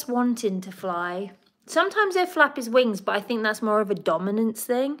express wanting to fly. Sometimes he'll flap his wings, but I think that's more of a dominance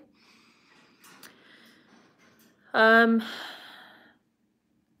thing. And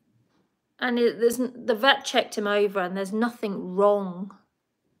the vet checked him over, and there's nothing wrong.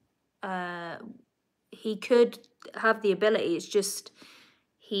 He could have the ability. It's just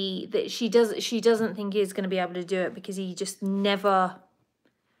she doesn't think he's going to be able to do it because he just never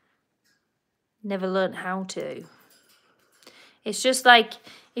learned how to. It's just like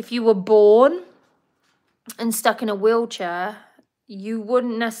if you were born and stuck in a wheelchair, you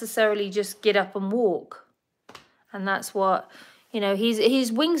wouldn't necessarily just get up and walk. And that's what, you know,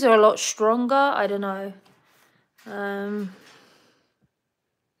 his wings are a lot stronger. I don't know.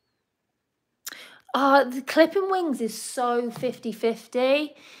 The clipping wings is so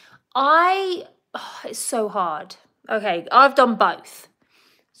 50-50. It's so hard. Okay, I've done both.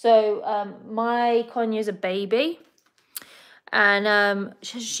 So my Konya's a baby, and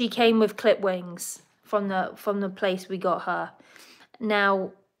she came with clip wings from the place we got her.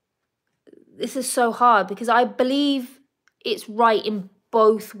 Now, this is so hard because I believe it's right in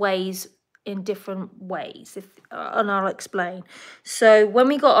both ways, in different ways, and I'll explain. So when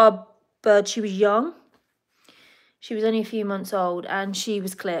we got our bird, she was young. She was only a few months old, and she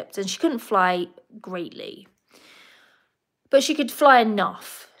was clipped, and she couldn't fly greatly, but she could fly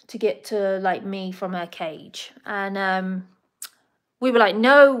enough to get to like me from her cage. And we were like,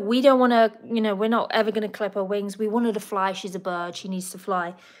 no, we don't want to, you know, we're not ever going to clip her wings. We want her to fly. She's a bird. She needs to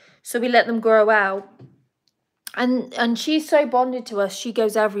fly. So we let them grow out. And she's so bonded to us. She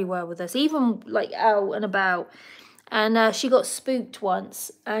goes everywhere with us, even like out and about. And she got spooked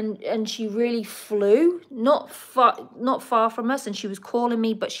once, and she really flew not far from us, and she was calling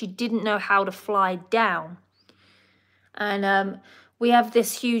me, but she didn't know how to fly down. And we have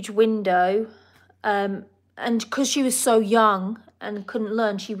this huge window, and because she was so young and couldn't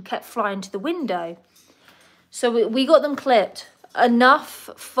learn, she kept flying to the window. So we got them clipped enough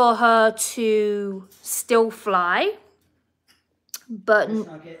for her to still fly, but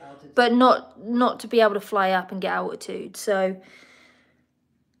not to be able to fly up and get altitude. So,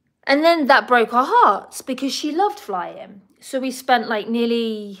 and then that broke our hearts because she loved flying. So we spent like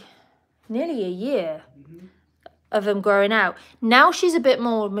nearly a year of them growing out. Now she's a bit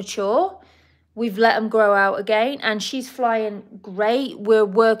more mature. We've let them grow out again, and she's flying great. We're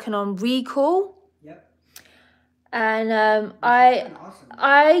working on recall. Yep. And awesome.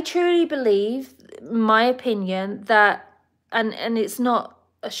 I truly believe, my opinion, that and it's not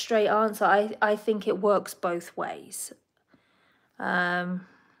a straight answer. I think it works both ways. That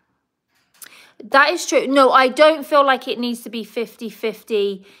is true. No, I don't feel like it needs to be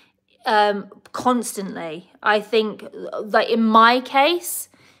 50-50 constantly. I think, like in my case,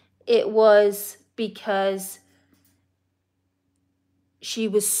 it was because she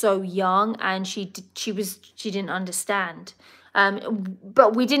was so young and she didn't understand.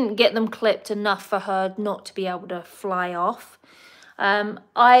 But we didn't get them clipped enough for her not to be able to fly off.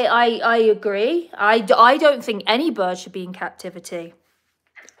 I agree. I don't think any bird should be in captivity.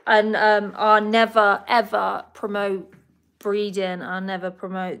 And I'll never, ever promote breeding. I'll never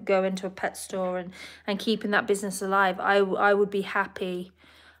promote going to a pet store and keeping that business alive. I would be happy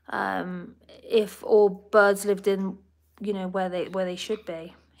if all birds lived in, you know, where they should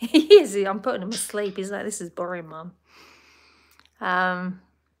be. I'm putting him asleep. He's like, this is boring, Mum.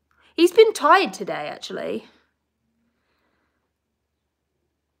 He's been tired today, actually.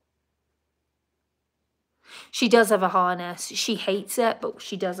 She does have a harness. She hates it, but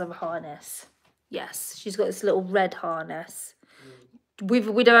she does have a harness. Yes, she's got this little red harness. We've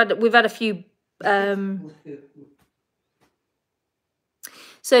had a few.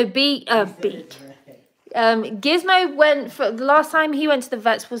 So Beak. Gizmo went for the last time he went to the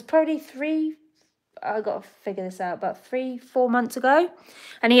vets was probably I got to figure this out, about 3-4 months ago,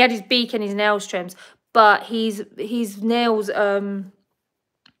 and he had his beak and his nails trimmed, but his nails are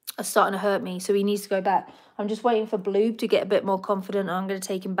starting to hurt me, so he needs to go back. I'm just waiting for Bloob to get a bit more confident, and I'm going to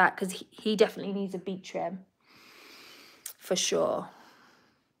take him back because he definitely needs a beak trim for sure.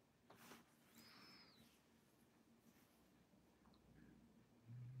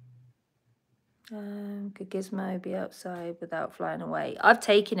 Could Gizmo be outside without flying away? I've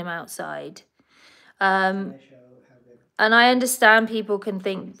taken him outside. And I understand people can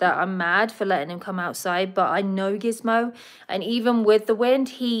think that I'm mad for letting him come outside, but I know Gizmo, and even with the wind,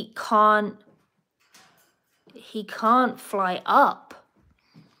 he can't fly up.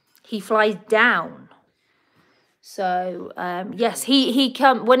 He flies down. So yes, he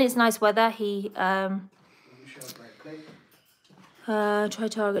come when it's nice weather. He try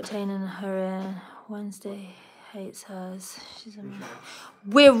target Tane and her Wednesday hates hers.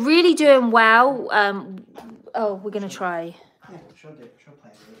 We're really doing well. Oh, we're gonna try. Yeah, she'll play it.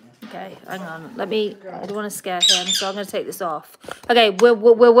 Okay, hang on. Let me. I don't want to scare him, so I'm gonna take this off. Okay, we're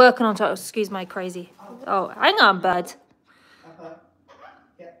working on top. Excuse my crazy. Oh, hang on, bud. Up.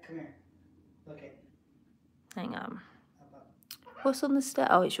 Yeah, come here. Look it. Hang on. Up. What's on the stair?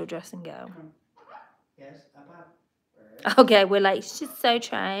 Oh, it's your dressing gown. Yes, up. Okay, we're like, she's so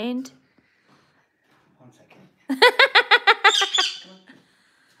trained. 1 second.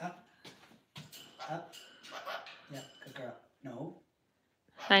 Up. Yeah, good girl. No.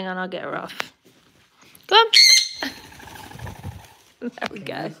 Hang on, I'll get her off. Come on. There we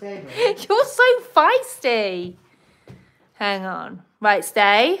go. You're so feisty. Hang on. Right,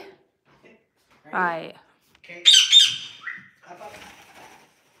 stay. Right. Okay. Up.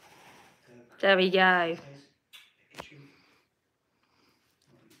 There we go.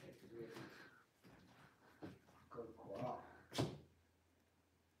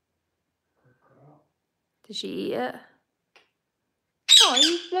 Did she eat it? Oh,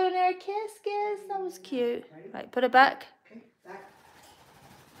 you blowing her a kiss, Giz? That was cute. Right, put it back.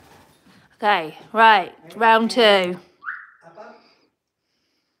 Okay, right, round 2. Up.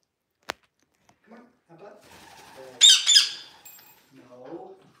 Come on, up.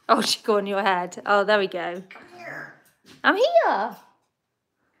 No. Oh, she got on your head. Oh, there we go. Come here. I'm here. I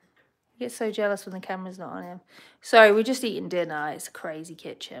get so jealous when the camera's not on him. Sorry, we're just eating dinner. It's a crazy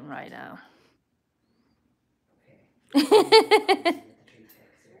kitchen right now.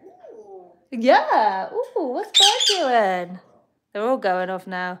 Yeah. Ooh, what's Bird doing? They're all going off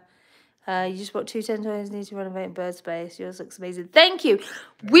now. You just bought 2 10 toys, need to renovate in bird space. Yours looks amazing. Thank you.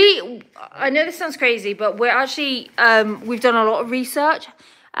 I know this sounds crazy, but we're actually, we've done a lot of research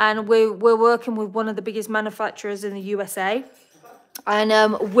and we're working with one of the biggest manufacturers in the USA.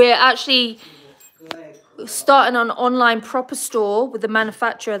 And we're actually starting an online proper store with the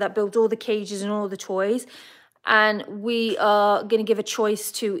manufacturer that builds all the cages and all the toys. And we are going to give a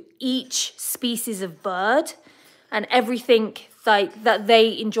choice to each species of bird and everything like that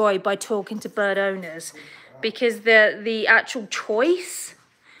they enjoy by talking to bird owners, because the actual choice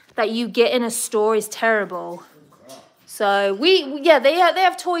that you get in a store is terrible. So they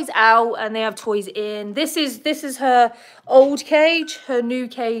have toys out and they have toys in. This is her old cage. Her new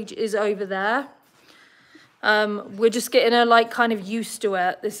cage is over there. We're just getting her like kind of used to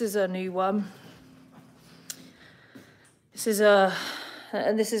it. This is a new one. This is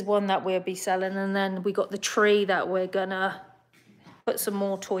one that we'll be selling, and then we got the tree that we're gonna put some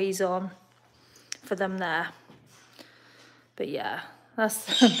more toys on for them there. But yeah, that's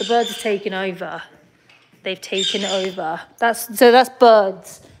the birds are taking over. They've taken over. That's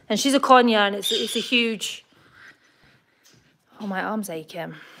Birds, and she's a conure, and it's a huge. Oh, my arm's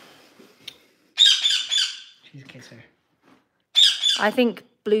aching. She's a kisser. I think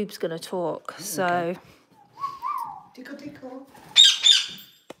Bloob's gonna talk, so. Okay. Tickle, tickle.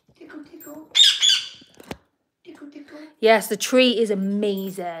 Tickle, tickle. Tickle, tickle. Yes, the tree is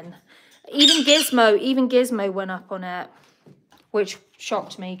amazing. Even Gizmo went up on it, which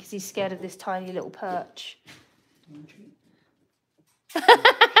shocked me because he's scared of this tiny little perch.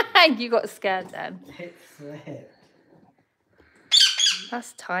 You got scared then.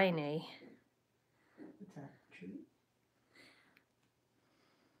 That's tiny.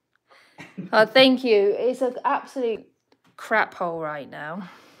 Oh, thank you. It's an absolute crap hole right now.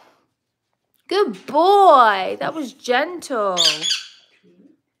 Good boy. That was gentle.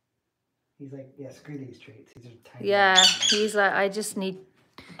 He's like, yeah, screw these treats. These are tiny. Yeah, he's like, I just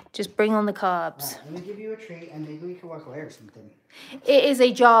bring on the carbs. Right, let me give you a treat and maybe we can walk away or something. It is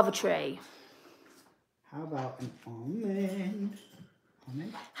a Java tree. How about an almond?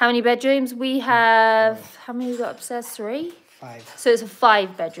 How many bedrooms? We have, how many we got upstairs? 3? 5. So it's a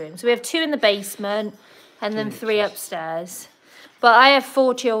 5 bedroom. So we have 2 in the basement and then 3 upstairs. But I have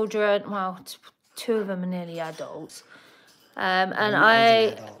 4 children. Well, 2 of them are nearly adults. One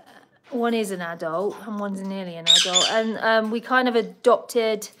is an adult and one's nearly an adult. And we kind of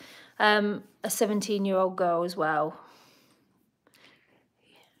adopted a 17-year-old girl as well.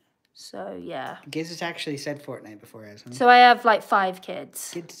 So, yeah. Giz has actually said Fortnite before, hasn't he? So I have like 5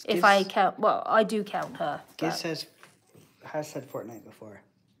 kids. Giz, I count, well, I do count her. Giz has said Fortnite before.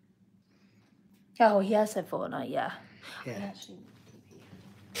 Oh, he has said Fortnite, yeah. Yeah.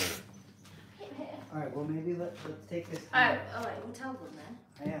 All right, well, maybe let's take this. Oh, all right, we'll tell them then.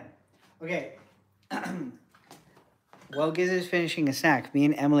 Oh, yeah. Okay. While Giz is finishing a snack, me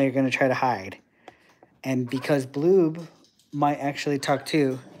and Emily are going to try to hide. And because Bloob might actually talk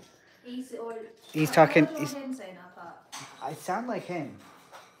too. He's talking. He's, him saying our part. I sound like him.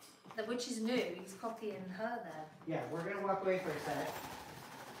 Which is new. He's copying her then. Yeah, we're gonna walk away for a sec.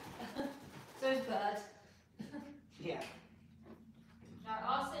 So is Bird. Yeah. Now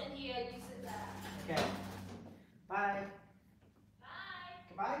I'll sit in here, you sit there. Okay. Bye. Bye.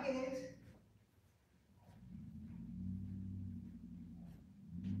 Goodbye, kids.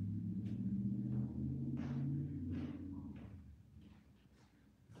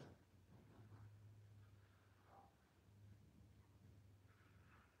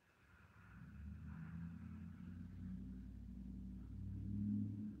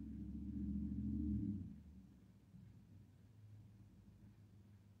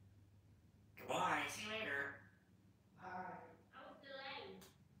 Goodbye, see you later. Bye. I was delayed.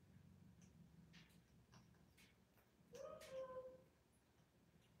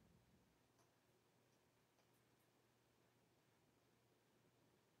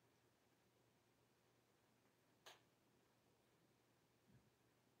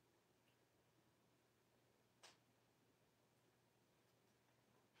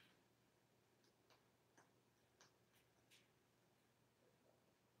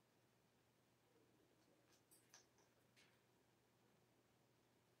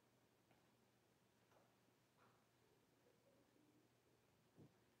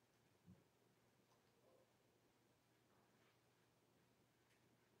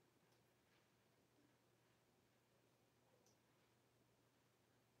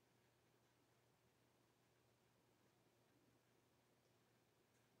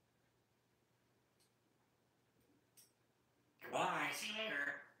 Goodbye, see you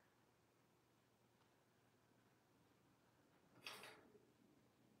later.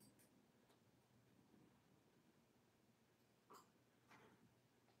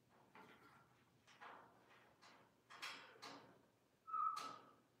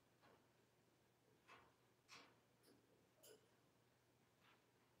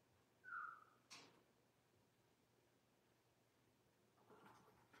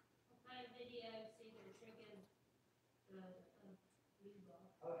 My video see the triggered the Weaver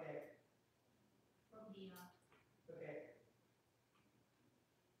Okay. from here. Okay.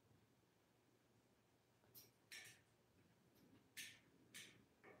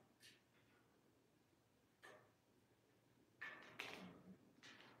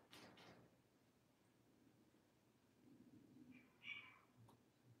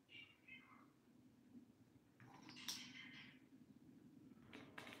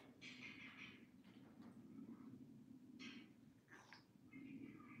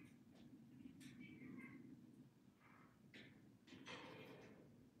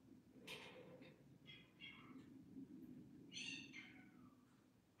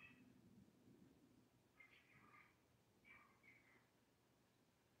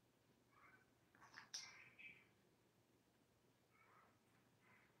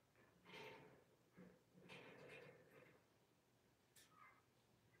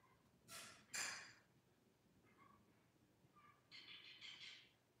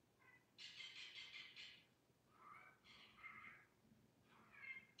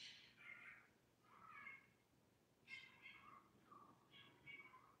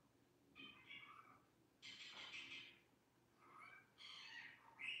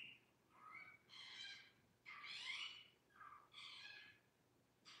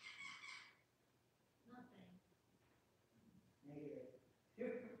 Nothing. Negative.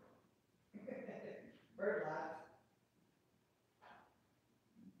 Bird laugh.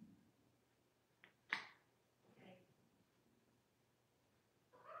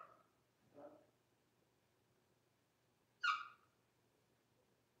 Okay.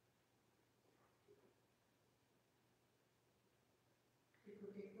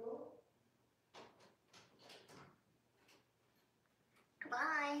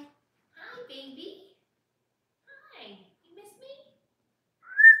 Goodbye. Hi, baby. Hi. You miss me?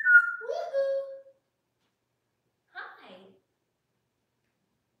 Woohoo! Hi.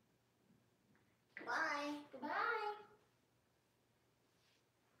 Goodbye. Goodbye.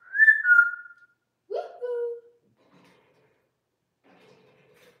 Woohoo!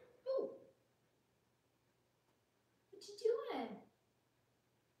 Ooh. What you doing?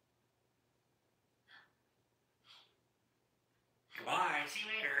 Goodbye, see you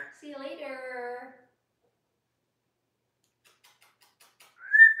later. See you later.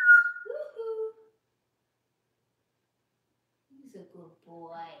 Woohoo! He's a good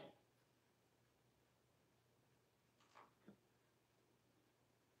boy.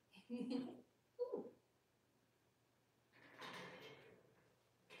 Ooh.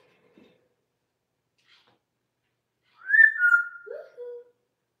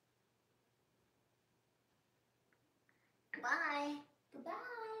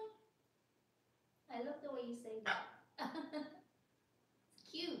 way you say that. It's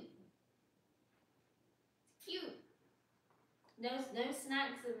cute. It's cute. No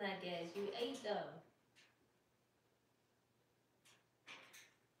snacks in there, guys. You ate them.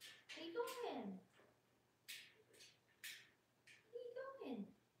 Where you going? Where you going?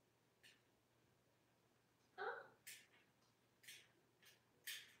 Huh?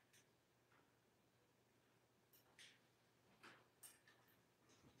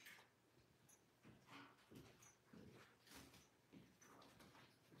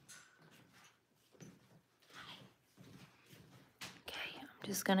 Okay, I'm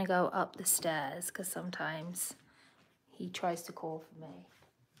just gonna go up the stairs because sometimes he tries to call for me.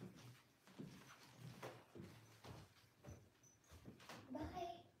 Bye.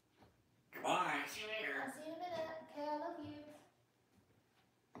 Goodbye. See you later. I'll see you in a minute. Okay, I love you.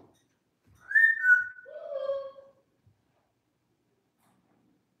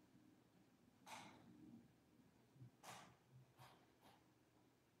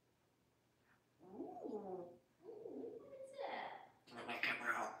 Ooh, what is that? Look like a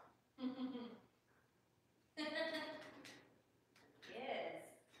girl. Yes.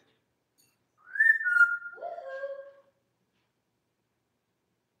 Woohoo!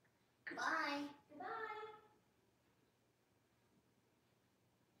 Goodbye. Goodbye.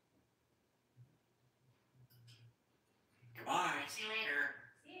 Goodbye. See you later.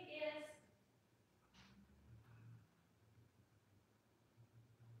 See you, kids.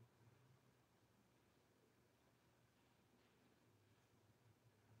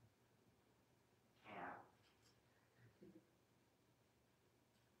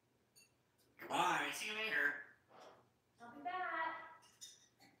 Goodbye. See you later. I'll be back.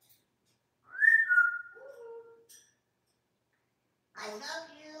 Woohoo. I love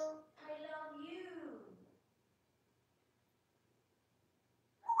you. I love you.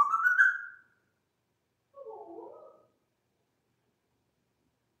 Ooh.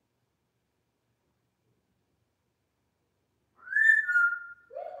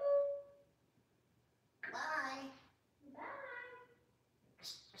 Woohoo. Goodbye. Bye.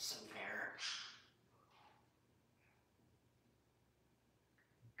 Some bear.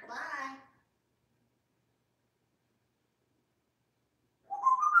 Goodbye.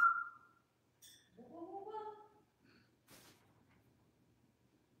 Woo, woo, woo, woo.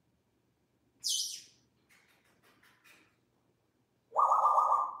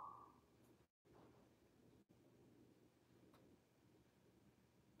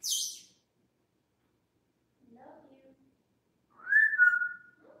 Love you.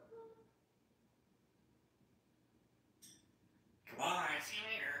 Goodbye. See you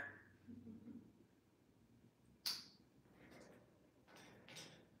later.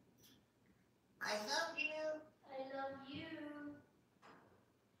 I love you. I love you.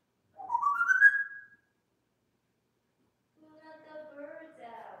 Who let the birds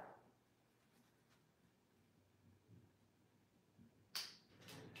out?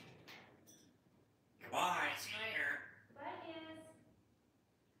 Goodbye. See you later. Bye, kids.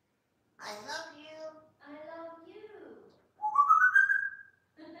 I love you. I love you.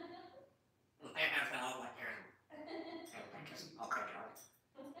 I have to hold my hair. Okay.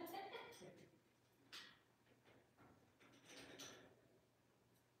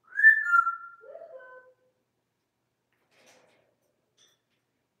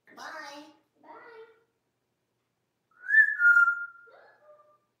 Goodbye. Bye.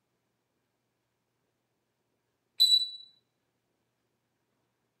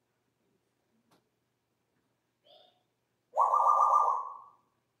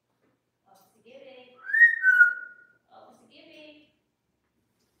 Officer Gibby. Officer Gibby.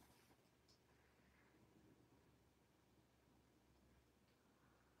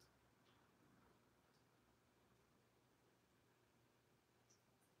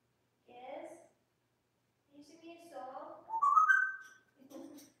 Yes? Can you sing me a song? Can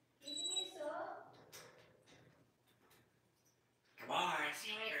you sing me a song? Goodbye.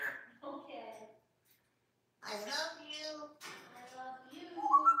 See you later. Okay. I love you. I love you.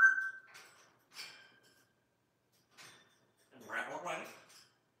 Rebel one.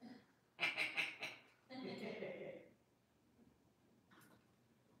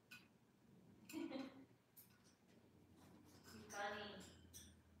 You funny.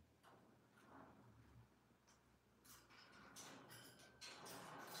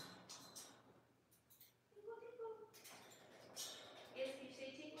 Tickle, tickle. Yes, you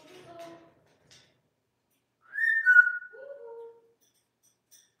say tickle, tickle.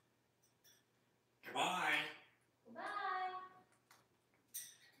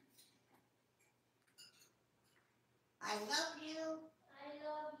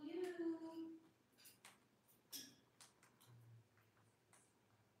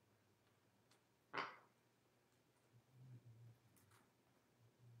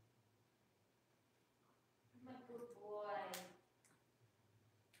 Good boy.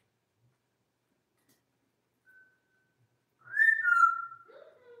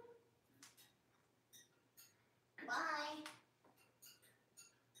 Goodbye.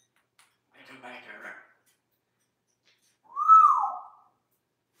 I come back to her.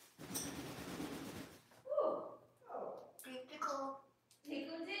 Ooh. Tickle.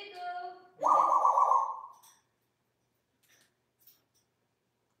 Tickle, tickle.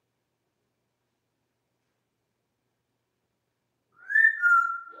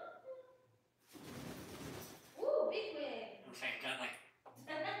 Ooh, big wing. Okay, got like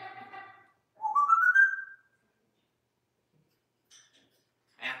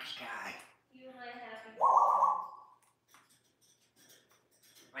happy guy. You my happy boy.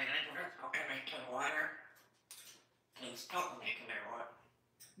 Wait, I okay, make the water. Can stop making their water.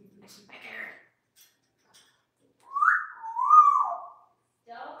 It's right there.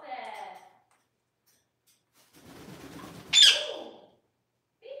 Stop it. Ooh,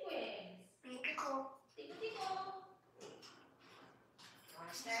 big wings. Tickle. Tickle, tickle. You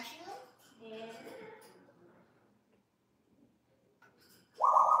want a statue? Yeah.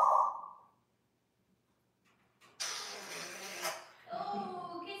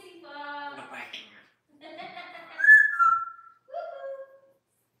 Oh, kissy pop. Look back here. Woohoo.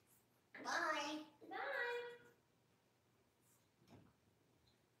 Goodbye. Goodbye.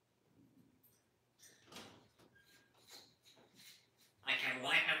 I can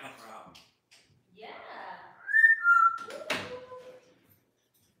light up the road. Yeah.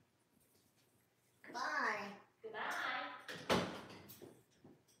 Goodbye. Goodbye.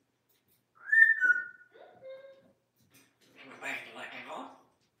 We're back to let him off.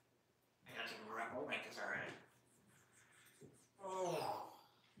 I got to wrap over this already. Oh.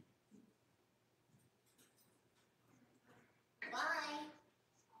 Goodbye.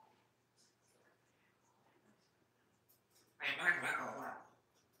 I'm not going to work.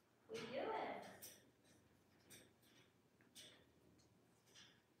 What are you doing?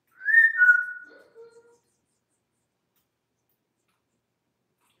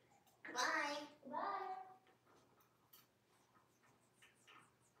 Goodbye. Goodbye.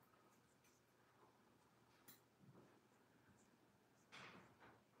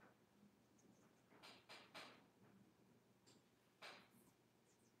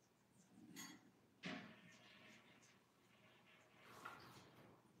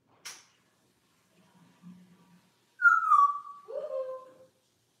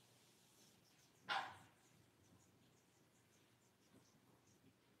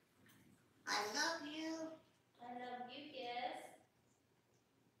 I love you. I love you, kiss.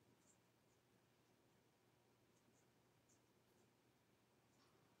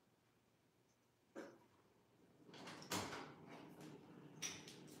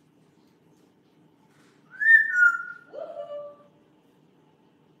 Woohoo!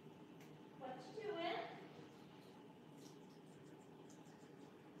 What you doing?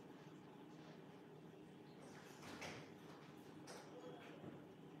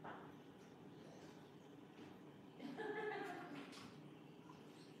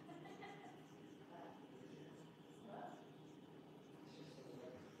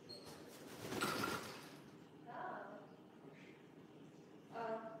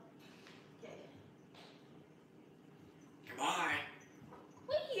 Okay. Goodbye.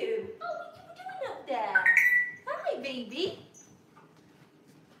 What are you? Oh, what are you doing up there? Hi, baby.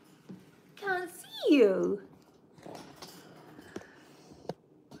 Can't see you.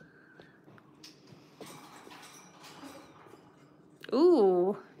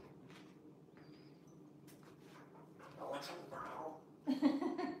 Ooh. What's up, bro?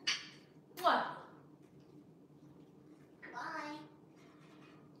 What? Goodbye.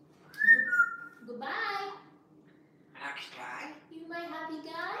 Goodbye. Happy guy. You my happy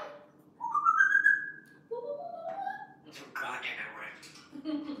guy? It's a goddamn way.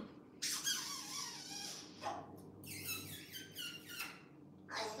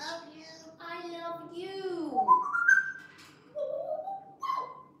 I love you. I love you.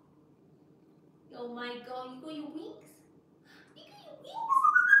 Oh my god, you got your wings? You got your wings?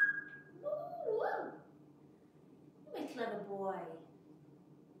 Woo. You're my clever boy.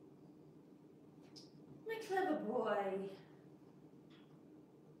 My clever boy.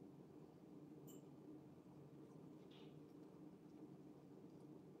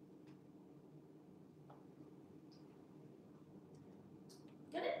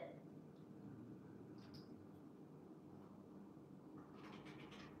 Get it?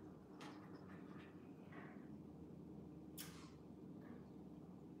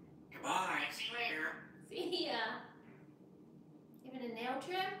 Goodbye. See you later. See ya.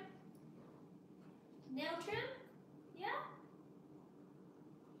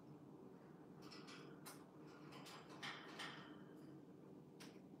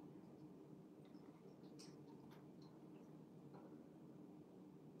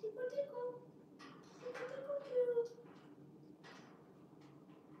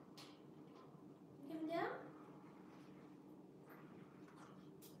 Give him down.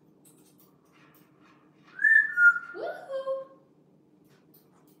 Woohoo!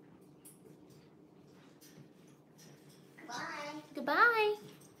 Bye. Goodbye.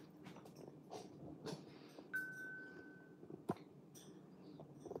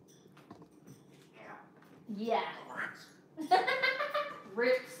 Yeah.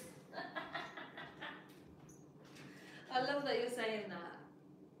 Rips. I love that you're saying that.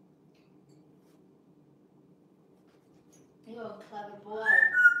 You're a clever boy.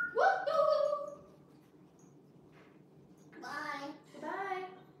 Woohoo! Bye. Goodbye.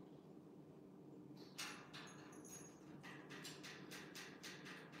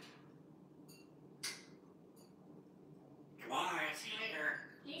 Bye. See you later.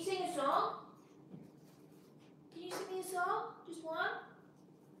 Can you sing a song? Can you sing me a song? Just one?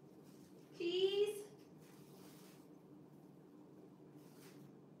 Please?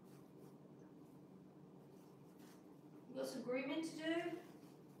 You got some grooming to do?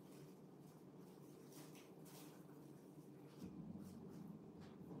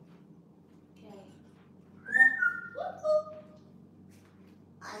 Okay. Woo-hoo.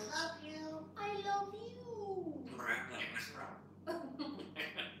 I love you. I love you.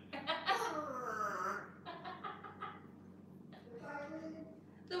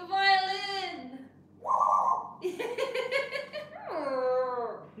 The violin.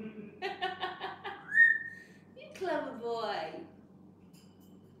 You clever boy.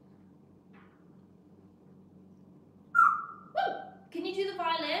 Woo! Can you do the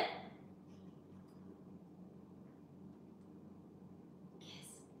violin? Yes.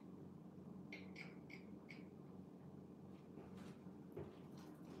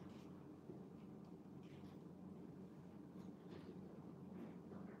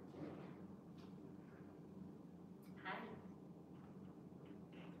 Hi.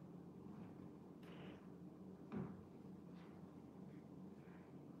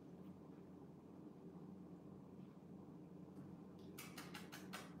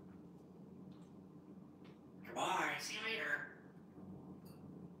 Goodbye. See you later.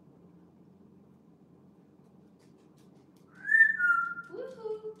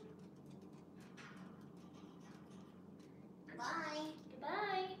 Woohoo. Goodbye.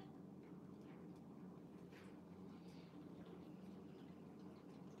 Goodbye.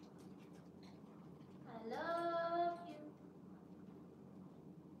 I love you.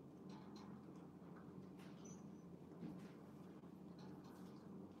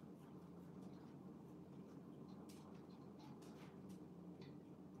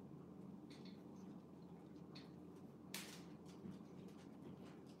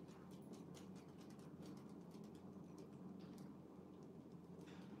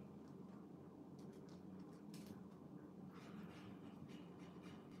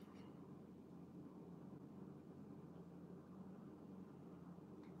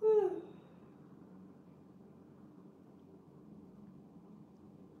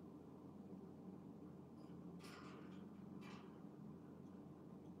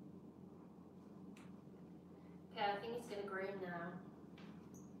 Okay, I think he's gonna groom now.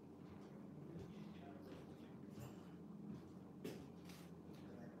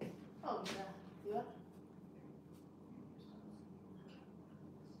 Oh, yeah. Yeah.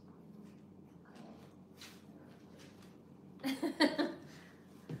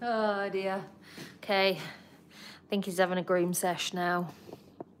 Oh dear. Okay, I think he's having a groom sesh now.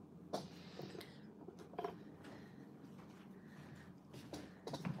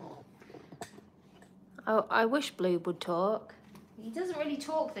 Oh, I wish Blue would talk. He doesn't really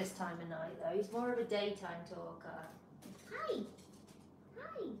talk this time of night though. He's more of a daytime talker. Hi.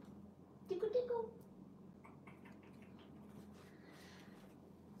 Hi. Tickle tickle.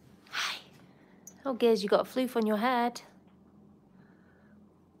 Hi. Oh, Giz, you got a floof on your head.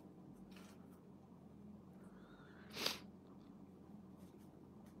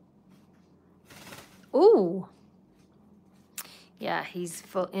 Ooh. Yeah, he's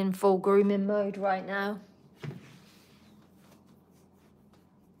in full grooming mode right now.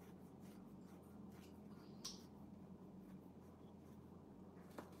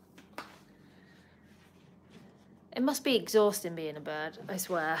 It must be exhausting being a bird, I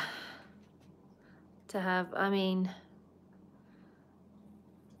swear. To have, I mean,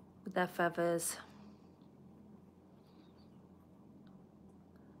 with their feathers.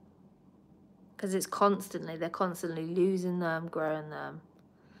 Because it's constantly, they're constantly losing them, growing them.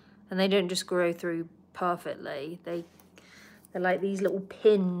 And they don't just grow through perfectly. They're like these little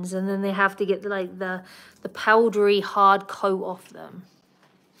pins, and then they have to get the powdery hard coat off them.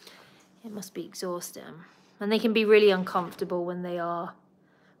 It must be exhausting. And they can be really uncomfortable when they are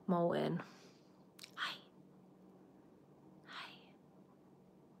molting. Hi.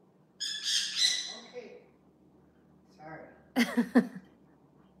 Okay. Sorry.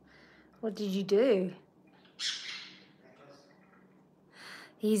 What did you do?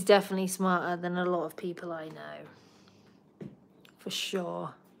 He's definitely smarter than a lot of people I know. For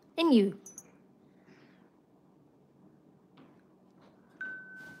sure. And you.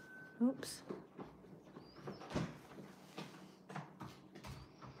 Oops.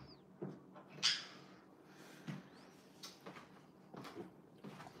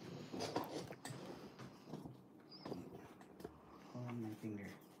 Hold on my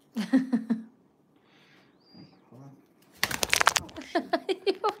finger. Hold on.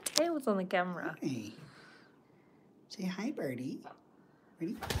 Your tail's on the camera. Hey. Say hi, birdie.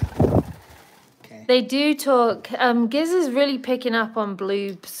 Ready? Okay. They do talk. Giz is really picking up on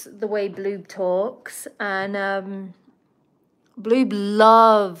Bloob's, the way Bloob talks. And Bloob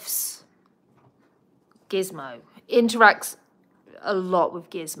loves Gizmo. Interacts a lot with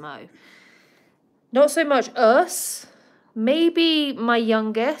Gizmo. Not so much us. Maybe my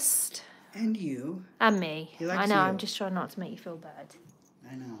youngest. And you. And me. He likes I know, you. I'm just trying not to make you feel bad.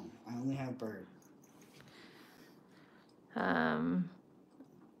 I know. I only have Bird.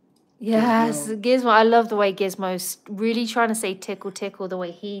 Yes, Gizmo. I love the way Gizmo's really trying to say tickle tickle the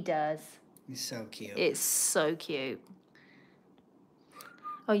way he does. He's so cute. It's so cute.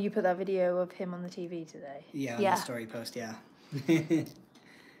 Oh, you put that video of him on the TV today? Yeah, on the story post, yeah.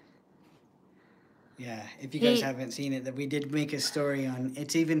 Yeah, if you guys haven't seen it, that we did make a story on,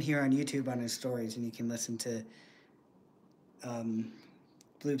 it's even here on YouTube on his stories, and you can listen to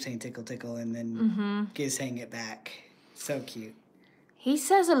Bloop saying tickle tickle and then Giz saying it back. So cute. He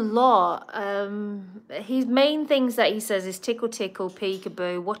says a lot. His main things that he says is tickle tickle,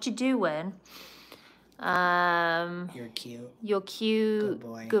 peekaboo, what you doing? You're cute. You're cute. Good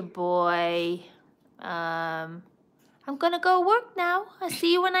boy. Good boy. I'm gonna go work now. I'll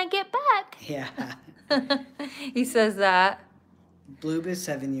see you when I get back. Yeah. He says that. Bloob is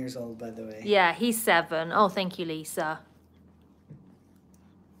 7 years old, by the way. Yeah, he's 7. Oh, thank you, Lisa.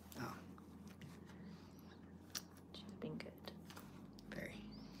 Oh. She's been good. Very.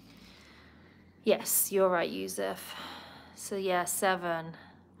 Yes, you're right, Yusuf. So yeah, 7.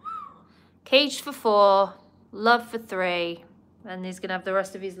 Caged for 4, loved for 3, and he's gonna have the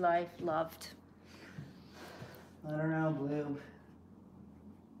rest of his life loved. I don't know, Bloob.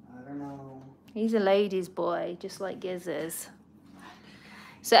 I don't know. He's a ladies' boy, just like Giz is.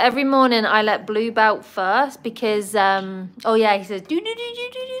 So every morning I let Bloob out first because oh yeah, he says do do do do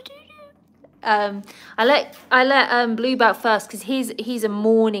do do do. I let Bloob out first because he's a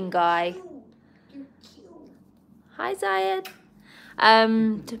morning guy. You're cute. Hi, Zayed.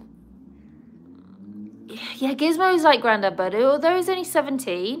 Yeah, Gizmo's like Granddad Buddy, although he's only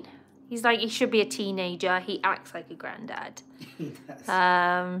 17. He's like, he should be a teenager. He acts like a granddad. He does.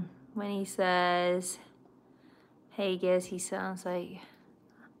 When he says, hey, Giz, he sounds like...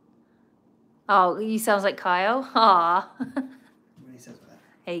 Oh, he sounds like Kyle? Aw. When he says what?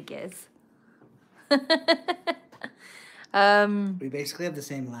 Hey, Giz. We basically have the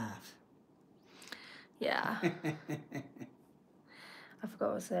same laugh. Yeah. I forgot what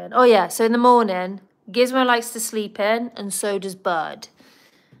I was saying. Oh, yeah. So in the morning, Gizmo likes to sleep in, and so does Bird.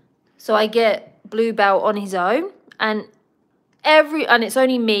 So I get Bloob out on his own, and it's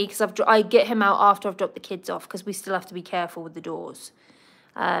only me because I get him out after I've dropped the kids off because we still have to be careful with the doors.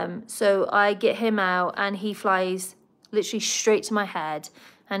 So I get him out, and he flies literally straight to my head,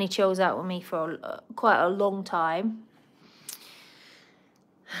 and he chills out with me for quite a long time.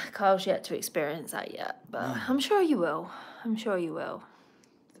 Kyle's yet to experience that yet, but I'm sure you will. I'm sure you will.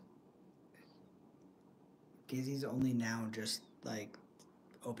 Gizzy's only now just like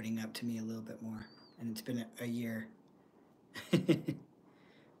opening up to me a little bit more, and it's been a year. What's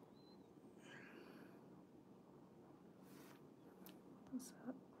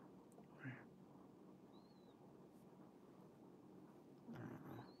that?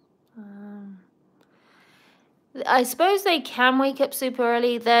 I suppose they can wake up super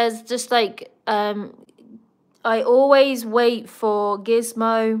early. There's just like I always wait for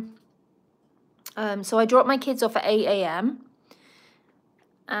Gizmo. So I drop my kids off at 8 a.m.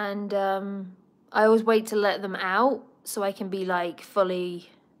 and I always wait to let them out so I can be like fully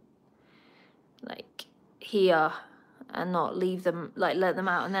like here and not leave them, like let them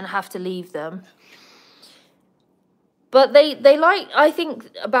out and then have to leave them. But they like, I think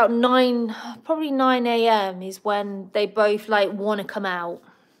about probably 9 a.m. is when they both like want to come out.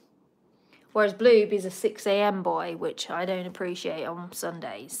 Whereas Bloob is a 6 a.m. boy, which I don't appreciate on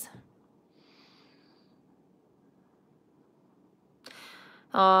Sundays.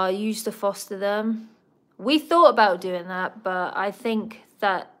 Used to foster them. We thought about doing that, but I think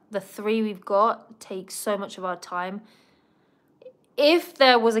that the 3 we've got takes so much of our time. If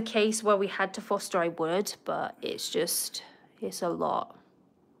there was a case where we had to foster, I would, but it's a lot.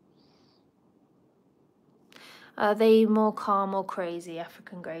 Are they more calm or crazy,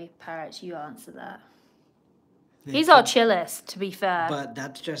 African grey parrots? You answer that. He's our chillest, to be fair. But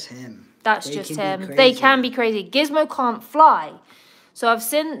that's just him. That's just him. They can be crazy. Gizmo can't fly. So I've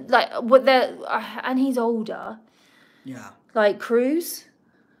seen, like, what they're... and he's older. Yeah. Like, Cruz.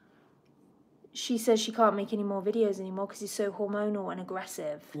 She says she can't make any more videos anymore because he's so hormonal and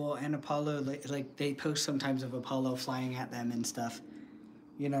aggressive. Well, and Apollo, like they post sometimes of Apollo flying at them and stuff.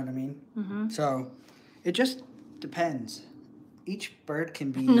 You know what I mean? Mm-hmm. So, it just depends. Each bird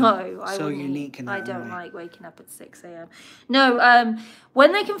can be so unique in that I don't way. like waking up at 6 a.m. No,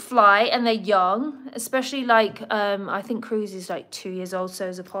 when they can fly and they're young, especially like, I think Cruz is like 2 years old, so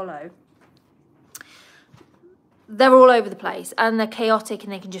is Apollo. They're all over the place and they're chaotic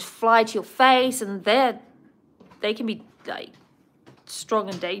and they can just fly to your face and they can be like strong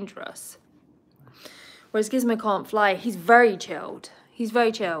and dangerous. Whereas Gizmo can't fly. He's very chilled. He's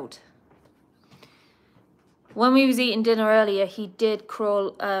very chilled. When we was eating dinner earlier, he did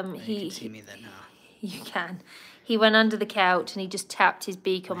crawl. You can see me then now. You can. He went under the couch and he just tapped his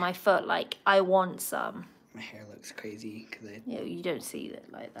beak on my foot like, I want some. My hair looks crazy because You don't see it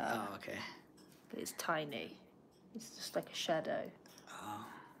like that. Oh, okay. But it's tiny. It's just like a shadow. Oh.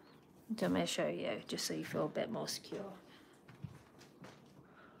 Do you want me to show you, just so you feel a bit more secure?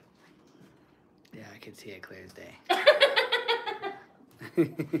 Yeah, I could see it clear as day.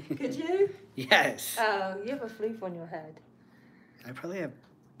 Could you? Yes. Oh, you have a floof on your head. I probably have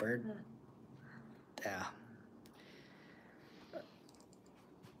bird. Yeah.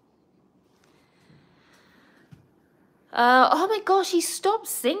 Oh my gosh, he stopped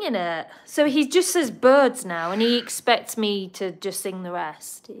singing it. So he just says birds now, and he expects me to just sing the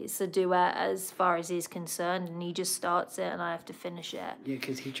rest. It's a duet as far as he's concerned, and he just starts it, and I have to finish it. Yeah,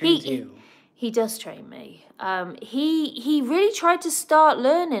 because he trains you. He does train me. He really tried to start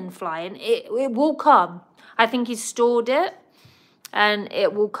learning flying. It will come. I think he's stored it, and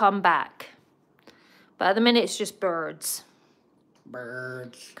it will come back. But at the minute, it's just birds.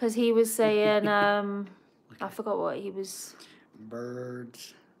 Birds. Because he was saying, I forgot what he was...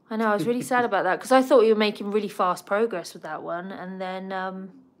 Birds. I know, I was really sad about that, because I thought we were making really fast progress with that one, and then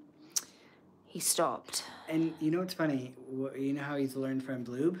he stopped. And you know what's funny? You know how he's learned from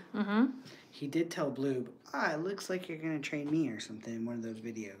Bloob? Mm-hmm. He did tell Bloob, it looks like you're going to train me or something in one of those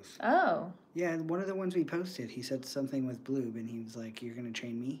videos. Oh. Yeah, one of the ones we posted, he said something with Bloob, and he was like, you're going to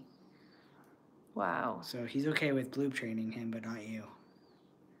train me? Wow. So he's okay with Bloob training him, but not you.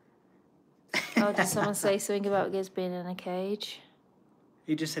 Oh, did someone say something about Giz being in a cage?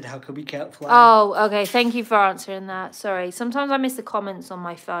 He just said, how come we can't fly? Oh, okay. Thank you for answering that. Sorry. Sometimes I miss the comments on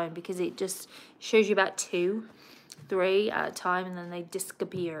my phone because it just shows you about 2, 3 at a time, and then they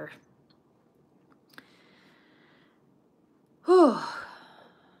disappear. Whew. Oh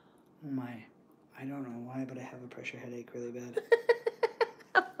my. I don't know why, but I have a pressure headache really bad.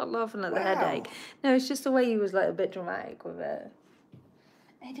 I'm not laughing at the headache. No, it's just the way he was like a bit dramatic with it.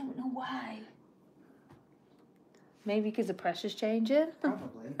 I don't know why. Maybe because the pressure's changing?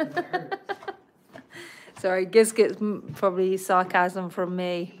 Probably. It hurts. Sorry, Giz gets probably sarcasm from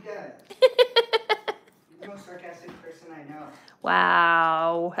me. He does. He's the most sarcastic person I know.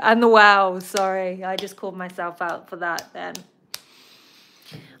 Wow. And the wow, sorry. I just called myself out for that then.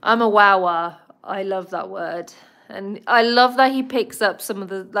 I'm a wower. I love that word. And I love that he picks up some of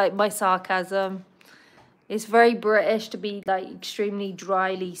the, like, my sarcasm. It's very British to be, like, extremely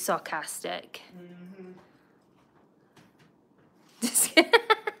dryly sarcastic.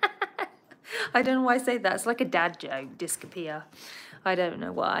 I don't know why I say that. It's like a dad joke, disappear. I don't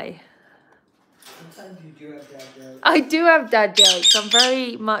know why. Sometimes you do have dad jokes. I do have dad jokes. I'm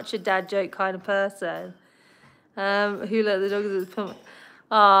very much a dad joke kind of person. Who let the dogs...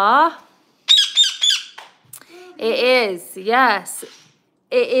 Ah, it is, yes.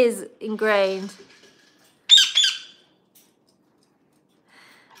 It is ingrained.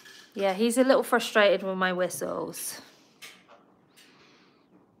 Yeah, he's a little frustrated with my whistles.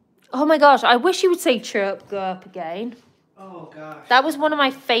 Oh my gosh, I wish he would say chirp gurp again. Oh gosh. That was one of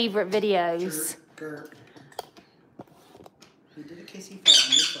my favourite videos. Chirp, gurp. He did a kissy fart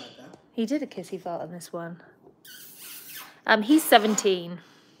on this one, though. He did a kissy fart on this one. He's 17.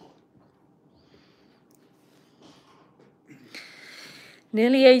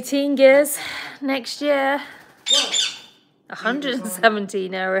 Nearly 18 Giz next year. Whoa.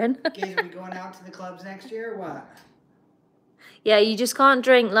 117, Erin. Giz, are we going out to the clubs next year or what? Yeah, you just can't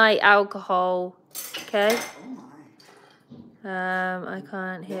drink like alcohol. Okay. Oh my. I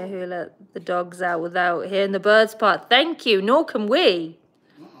can't hear who let the dogs out without hearing the birds part. Thank you, nor can we.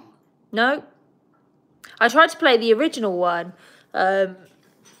 No. I tried to play the original one, but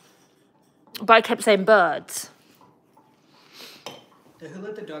I kept saying birds. The Who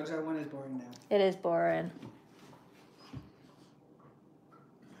Let the Dogs Out one is boring now. It is boring.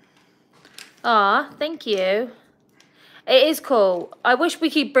 Ah, thank you. It is cool. I wish we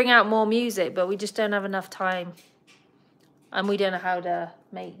could bring out more music, but we just don't have enough time. And we don't know how to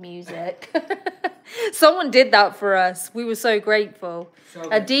make music. Someone did that for us. We were so grateful.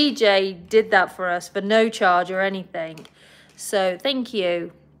 A DJ did that for us for no charge or anything. So thank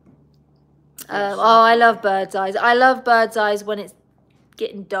you. Oh, I love bird's eyes. I love bird's eyes when it's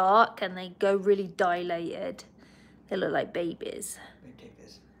getting dark and they go really dilated. They look like babies. Let me take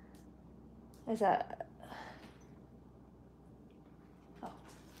this. Is that? Oh.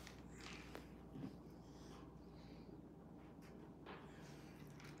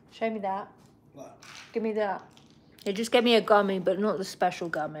 Show me that. What? Give me that. Yeah, just get me a gummy, but not the special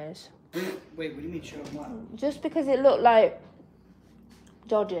gummies. Wait, what do you mean show them what? Just because it looked like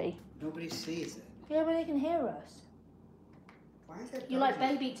dodgy. Nobody sees it. Yeah, but they can hear us. Why is that? You're like,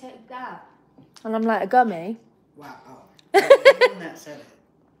 baby, take that. And I'm like, a gummy? Wow. Oh. You're the one that said it.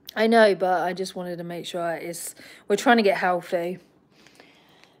 I know, but I just wanted to make sure we're trying to get healthy.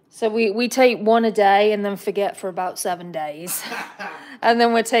 So we take one a day and then forget for about 7 days. And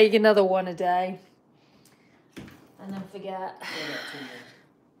then we'll take another one a day. And then forget.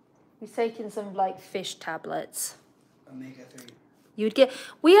 We've taken some like fish tablets. Omega-3.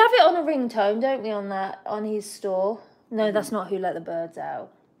 We have it on a ringtone, don't we, on his store? No, that's not Who Let the Birds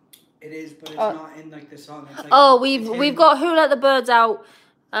Out. It is, but it's not in like the song. It's like, Oh, we've got Who Let the Birds Out,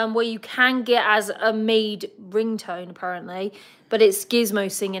 where you can get as a made ringtone apparently, but it's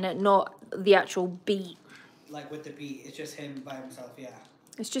Gizmo singing it, not the actual beat. Like with the beat, it's just him by himself. Yeah.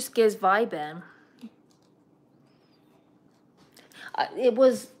 It's just Giz vibing. It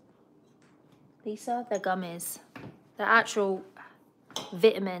was Lisa. They're gummies. They're actual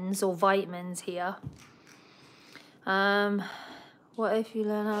vitamins or vitamins here. What if you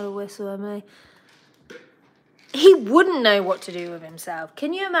learn how to whistle, Emily? He wouldn't know what to do with himself.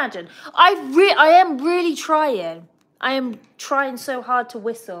 Can you imagine? I am really trying. I am trying so hard to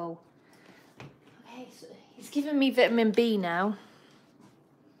whistle. Okay, so he's giving me vitamin B now.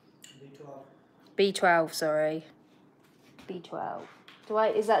 B12, sorry. B12.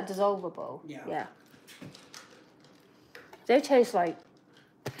 Is that dissolvable? Yeah. Yeah. They taste like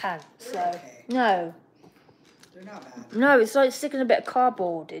pants, so. Okay. No. They're not bad. No, it's like sticking a bit of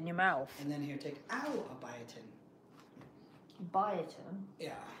cardboard in your mouth. And then here, take a biotin. Biotin?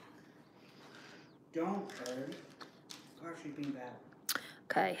 Yeah. Don't, bird. Gosh, you're being bad.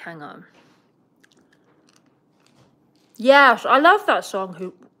 Okay, hang on. Yes, I love that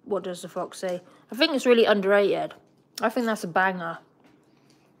song, What Does the Fox Say? I think it's really underrated. I think that's a banger.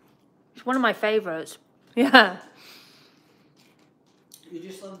 It's one of my favourites. Yeah. You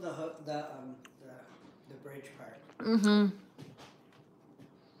just love the bridge part. Mm-hmm.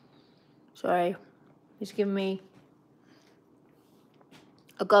 Sorry. He's giving me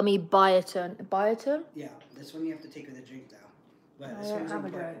a gummy biotin. Biotin? Yeah, this one you have to take with a drink, though. But I this don't one's have a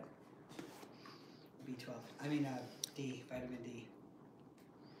important. drink. B12. I mean, D, vitamin D.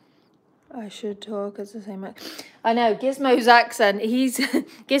 I should talk as the same. I know, Gizmo's accent.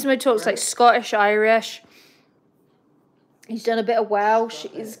 Gizmo talks like Scottish, Irish. He's done a bit of Welsh.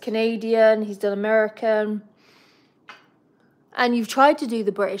 He's Canadian. He's done American. And you've tried to do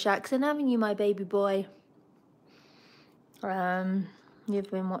the British accent, haven't you, my baby boy? You've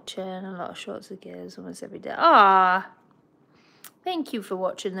been watching a lot of shorts of Giz almost every day. Ah, thank you for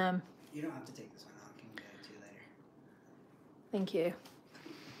watching them. You don't have to take this one out. I can get it to you later. Thank you.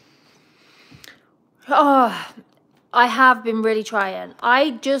 Oh, I have been really trying.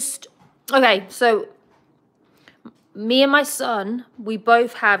 Okay, so me and my son, we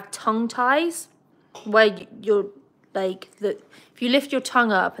both have tongue ties where you're like, if you lift your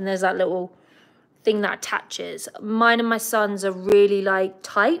tongue up and there's that little thing that attaches. Mine and my son's are really like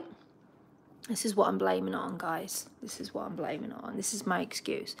tight. This is what I'm blaming it on, guys. This is what I'm blaming it on. This is my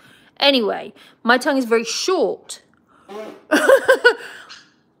excuse. Anyway, my tongue is very short.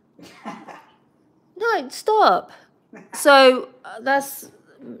 No, stop. So that's...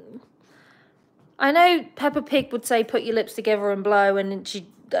 I know Peppa Pig would say put your lips together and blow, and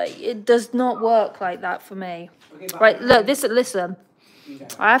it does not work like that for me. Okay, right, look, listen.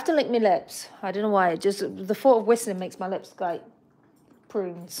 I have to lick my lips. I don't know why. Just the thought of whistling makes my lips like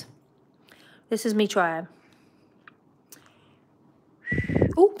prunes. This is me trying.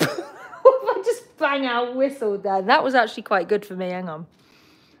 Oh, I just bang out whistled then. That was actually quite good for me. Hang on.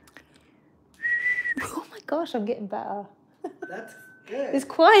 Oh my gosh, I'm getting better. That's good. It's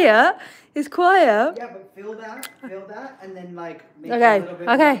quiet. It's quiet. Yeah, but feel that, and then like make Okay, it a little bit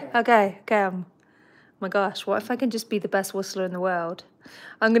okay, louder. okay. Oh my gosh, what if I can just be the best whistler in the world?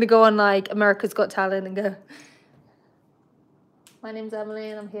 I'm gonna go on like America's Got Talent and go, my name's Emily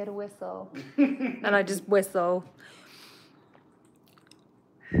and I'm here to whistle. And I just whistle.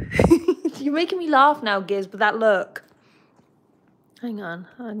 You're making me laugh now, Giz, with that look. Hang on,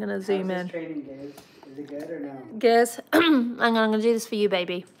 I'm gonna zoom How's in. this training, Giz? Is it good or no? Giz, I'm gonna do this for you,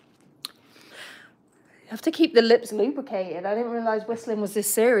 baby. You have to keep the lips lubricated. I didn't realise whistling was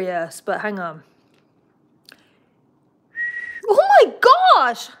this serious, but hang on. Oh my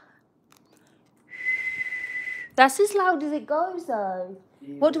gosh! That's as loud as it goes, though.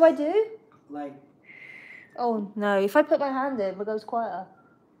 Yeah. What do I do? Like, Oh no, if I put my hand in, it goes quieter.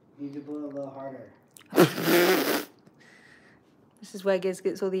 you need to blow a little harder. This is where Giz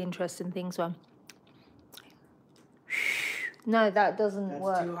gets all the interesting things from. No, that doesn't That's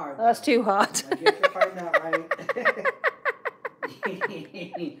work. too hard, That's though. too hard. Like, you have to find that right.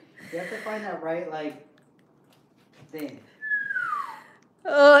 You have to find that right, like, thing.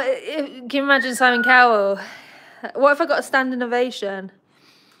 Can you imagine Simon Cowell? What if I got a standing ovation?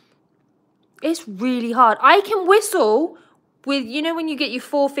 It's really hard. I can whistle with, you know, when you get your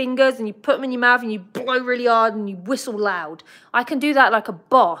 4 fingers and you put them in your mouth and you blow really hard and you whistle loud. I can do that like a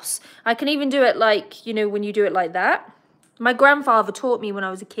boss. I can even do it like, you know, when you do it like that. My grandfather taught me when I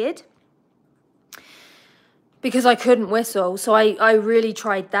was a kid because I couldn't whistle. So I really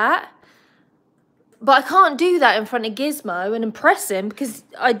tried that. But I can't do that in front of Gizmo and impress him because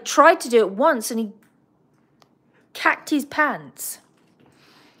I tried to do it once and he cacked his pants.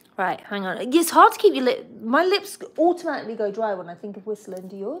 Right, hang on. It's hard to keep your lip. My lips automatically go dry when I think of whistling.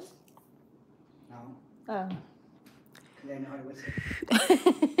 Do yours? No, Oh. because I know how to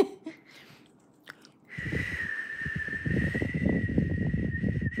whistle.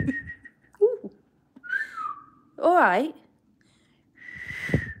 Ooh. All right.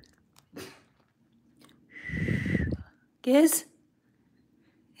 Giz?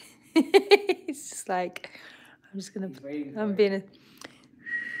 It's just like, I'm just going He's to, waiting I'm for being a...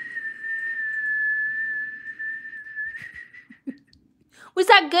 Was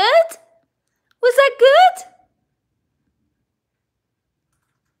that good? Was that good?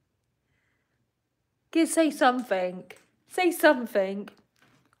 Giz, say something. Say something.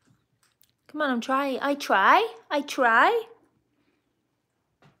 Come on, I'm trying. I try.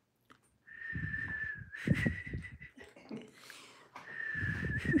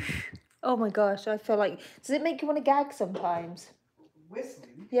 Oh my gosh, I feel like... Does it make you want to gag sometimes?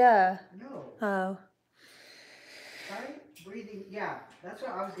 Whistling? Yeah. No. Oh. Try breathing. Yeah, that's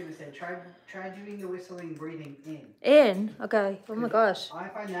what I was gonna say. Try doing the whistling, breathing in. In? Okay. Oh my gosh. I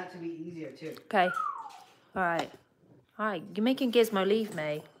find that to be easier too. Okay. All right. All right. You're making Gizmo leave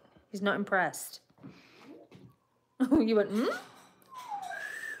me. He's not impressed. You went, hmm?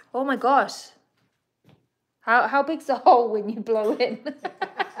 Oh my gosh. How big's the hole when you blow in?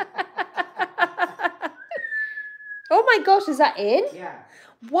 Oh my gosh, is that in? Yeah.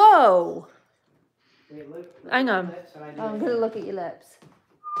 Whoa. Wait, look Hang at on. my lips when I do I'm it. going to look at your lips.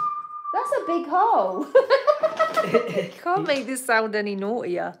 That's a big hole. Can't make this sound any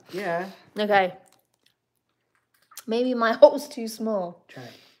naughtier. Yeah. Okay. Maybe my hole's too small. Try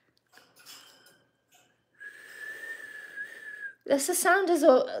it. That's the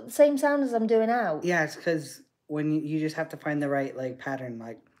same sound as I'm doing out. Yeah, it's because when you just have to find the right like pattern.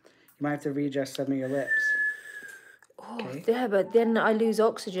 Like you might have to readjust some of your lips. Oh, Okay. yeah, but then I lose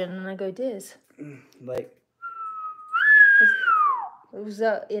oxygen and I go diz. Like Was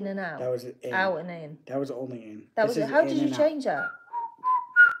that in and out? that was in. Out and in. That was only in. That This was. is How in did you and out. change that?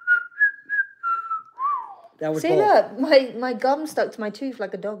 That was See, both. look, my gum stuck to my tooth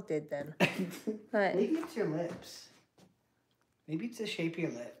like a dog did then. Right. Maybe it's your lips. Maybe it's the shape of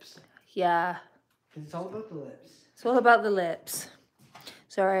your lips. Yeah, It's all about the lips. it's all about the lips.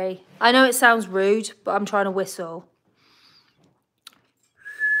 Sorry. I know it sounds rude, but I'm trying to whistle.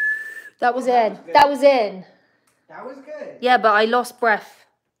 That was that in. was good. That was in. That was good. Yeah, but I lost breath.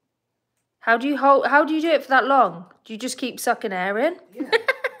 How do you do it for that long? Do you just keep sucking air in? Yeah.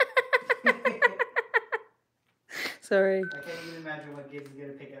 Sorry. I can't even imagine what Giz is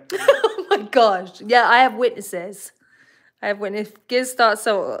gonna pick up. Oh my gosh. Yeah, I have witnesses. If Giz starts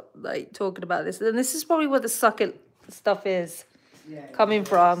talking about this, then this is probably where the suck it stuff is Yeah, coming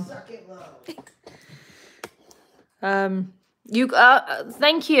from. Suck it low.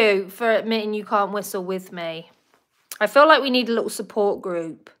 Thank you for admitting you can't whistle with me. I feel like we need a little support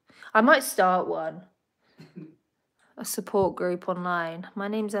group. I might start one. A support group online. My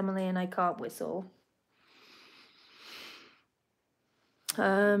name's Emily and I can't whistle.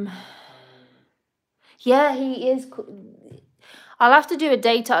 Yeah, he is. I'll have to do a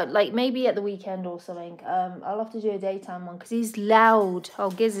daytime, like maybe at the weekend or something. I'll have to do a daytime one because he's loud. Oh,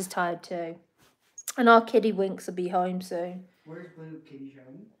 Giz is tired too. And our kiddie Winks will be home soon. Where's Blue Kitty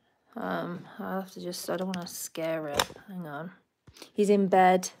home? I'll have to just, I don't want to scare it. Hang on. He's in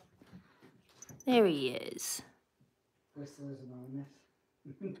bed. There he is. Whistle is anonymous.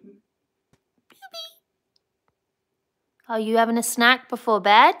 Are you having a snack before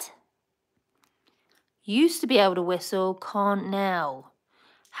bed? Used to be able to whistle, can't now.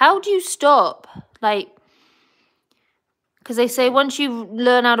 How do you stop? Like, because they say once you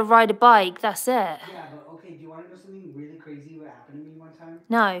learn how to ride a bike, that's it. Yeah, but okay, do you want to know something really crazy what happened to me one time?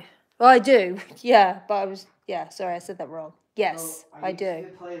 No. Well, I do. Yeah, but I was, yeah, sorry, I said that wrong. Yes, So I do.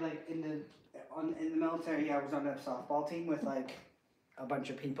 used to play like in the military. I was on a softball team with like a bunch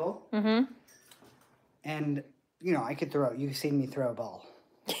of people. Mm-hmm. And you know, I could throw. You've seen me throw a ball,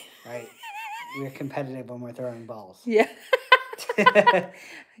 right? We're competitive when we're throwing balls. Yeah.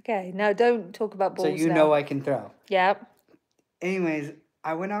 Okay, now don't talk about balls. So you now. know I can throw. Yeah. Anyways,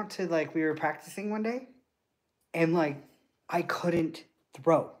 I went out to like we were practicing one day, and like I couldn't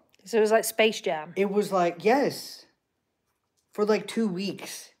throw. So it was like Space Jam. It was like yes, for like 2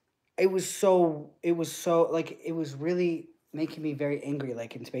 weeks. It was like it was really making me very angry,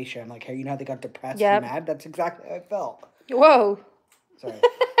 like in Space Jam, like how you know how they got depressed and mad. That's exactly how I felt. Whoa. Sorry.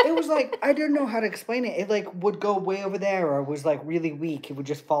 It was like I didn't know how to explain it. It like would go way over there, or was like really weak. It would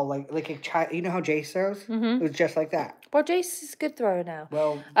just fall like a child. You know how Jace throws? Mm-hmm. It was just like that. Well, Jace is a good thrower now.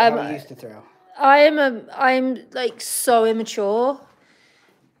 Well, how he used to throw. I'm like so immature.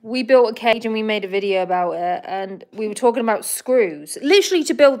 We built a cage and we made a video about it, and we were talking about screws, literally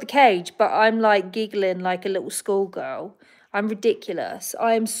to build the cage. But I'm like giggling like a little schoolgirl. I'm ridiculous.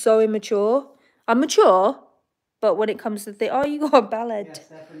 I am so immature. I'm mature, but when it comes to oh, you got a ballad.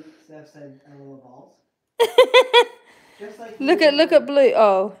 Yeah, Steph said LOL balls. Just like look at Blue.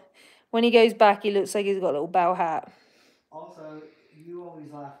 Oh, when he goes back, he looks like he's got a little bow hat. Also, you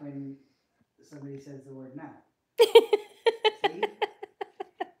always laugh when somebody says the word now. See?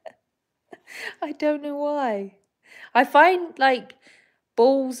 I don't know why. I find like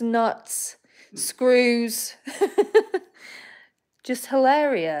balls, nuts, screws just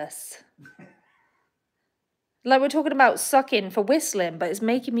hilarious. Like we're talking about sucking for whistling, but it's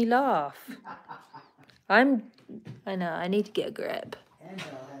making me laugh. I know, I need to get a grip. And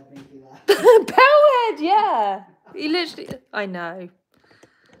Bellhead make you laugh. Bellhead, yeah. He literally, I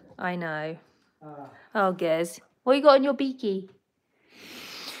know. Oh, Giz. What you got on your beaky?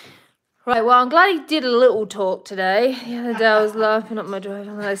 Right, well, I'm glad he did a little talk today. The other day I was laughing at my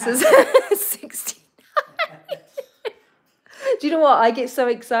driving license. 69. Do you know what? I get so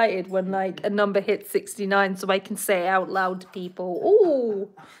excited when, like, a number hits 69 so I can say it out loud to people. Ooh,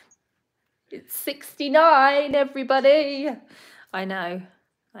 it's 69, everybody. I know.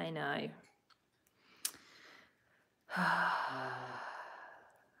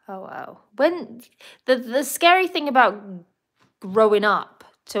 Oh, wow. When the scary thing about growing up,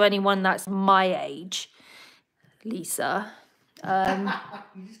 to anyone that's my age, Lisa. You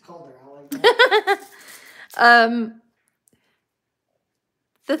just called her out like that.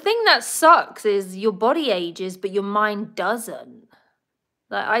 The thing that sucks is your body ages, but your mind doesn't.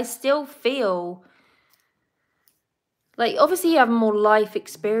 Like, I still feel like, obviously you have more life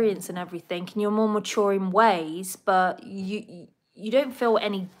experience and everything, and you're more mature in ways, but you don't feel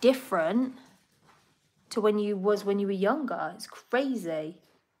any different to when you were younger. It's crazy.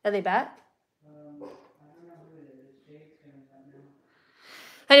 Are they back? I don't know who it is. Jake's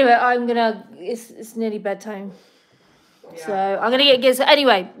Anyway, it's nearly bedtime. Yeah. So I'm going to get Giz.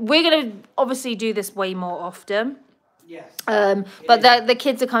 Anyway, we're going to obviously do this way more often. Yes. But the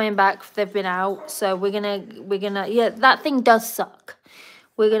kids are coming back. They've been out. So we're gonna, yeah, that thing does suck.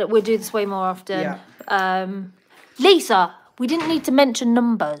 We'll do this way more often. Yeah. Lisa, we didn't need to mention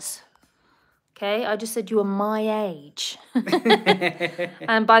numbers. Okay, I just said you were my age.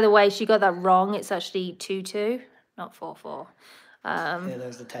 And by the way, she got that wrong. It's actually 22, not 44. Yeah, that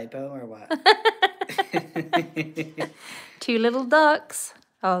was the typo or what? Two little ducks.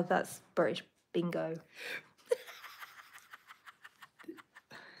 Oh, that's British bingo.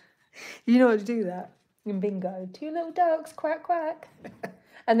 You know how to do that in bingo. Two little ducks, quack, quack.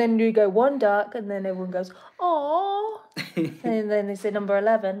 And then you go one duck, and then everyone goes, "Aww." And then they say number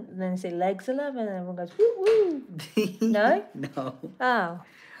 11, and then they say legs 11, and everyone goes, "Woo woo." No? No. Oh.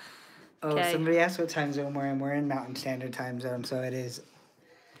 Oh, Okay. somebody asked what time zone we're in. We're in Mountain Standard Time Zone, so it is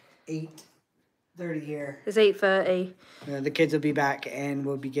 8:30 here. It's 8:30. The kids will be back, and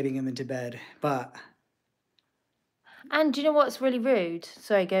we'll be getting them into bed. But And do you know what's really rude?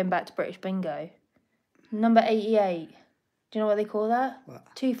 Sorry, going back to British Bingo. Number 88. Do you know what they call that?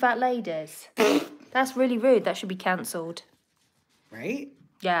 What? 2 fat ladies. That's really rude. That should be cancelled. right?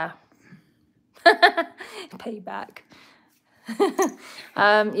 Yeah. Payback.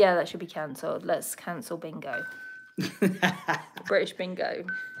 Yeah, that should be cancelled. Let's cancel bingo. British bingo.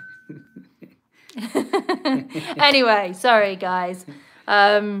 Anyway, sorry guys.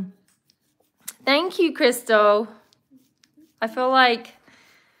 Thank you, Crystal. I feel like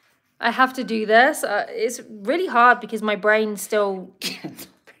I have to do this. It's really hard because my brain still...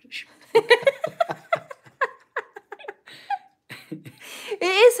 It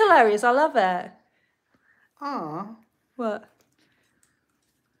is hilarious. I love it. Aw. What?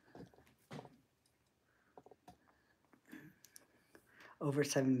 Over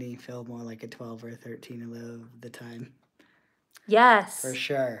 70 feel more like a 12 or 13 a lot of the time. Yes. For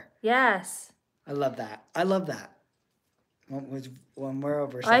sure. Yes. I love that. I love that. When we're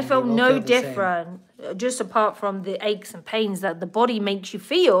over 70, I feel we'll no feel the same. different, just apart from the aches and pains that the body makes you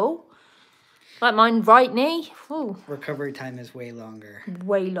feel. Like mine right knee, ooh, Recovery time is way longer.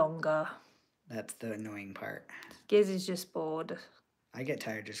 way longer. That's the annoying part. Giz is just bored. I get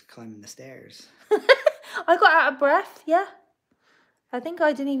tired just climbing the stairs. I got out of breath, yeah. I think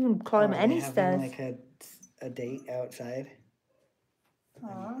I didn't even climb Are any they having, stairs. like a date outside? Aw.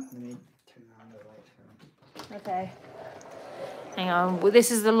 Let me turn on the lights for them. Okay. Hang on. Well,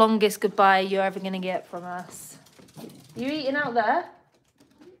 this is the longest goodbye you're ever going to get from us. You eating out there?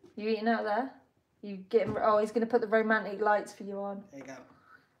 You eating out there? You getting... Oh, he's going to put the romantic lights for you on. There you go.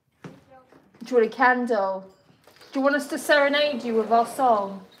 Do you want a candle? Do you want us to serenade you with our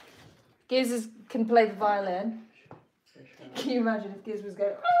song? Giz can play the violin. Can you imagine if Giz was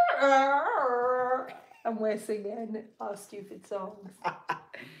going... and we're singing our stupid songs?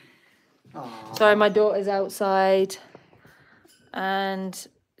 Aww. Sorry, my daughter's outside. And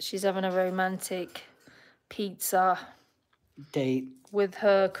she's having a romantic pizza Date. with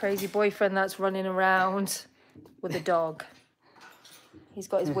her crazy boyfriend that's running around with a dog. He's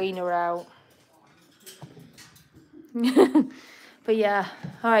got his wiener out. But yeah,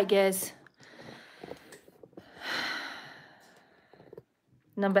 all right, Giz.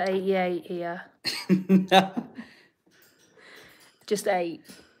 Number 88 here. No. Just 8.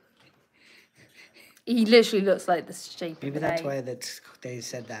 He literally looks like the shape Maybe of an that's 8. why they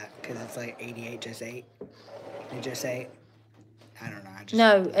said that, because it's like 88 just 8. They just say, I don't know.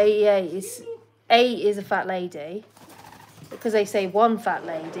 No, 88 is 8 is a fat lady. Because they say 1 fat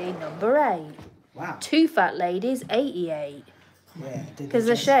lady, number 8. Wow. 2 fat ladies, 88. Yeah. Because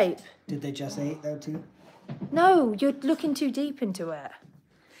the shape. Did they just 8 though too? No, you're looking too deep into it.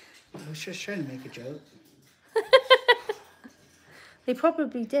 I was just trying to make a joke. They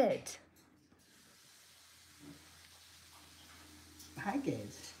probably did. Hi,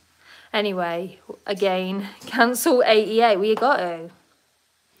 Giz. Anyway, again, cancel 88. We got to.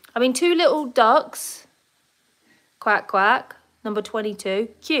 I mean, 2 little ducks. Quack, quack. Number 22.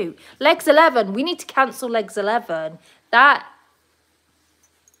 Cute. Legs 11. We need to cancel legs 11. That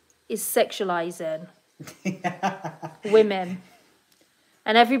is sexualizing women.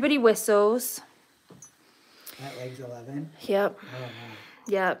 And everybody whistles. That leg's 11. Yep. Oh, no.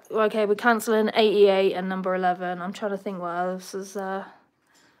 Yeah. Okay, we're cancelling 88 and number 11. I'm trying to think what else is there.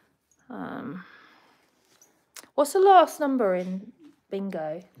 What's the last number in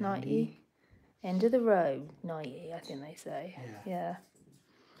bingo? 90. End of the row. 90, I think they say. Yeah.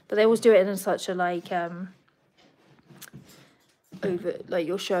 But they always do it in such a like over like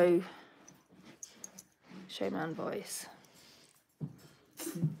your showman voice.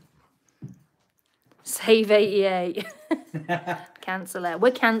 Save 88. Cancel it.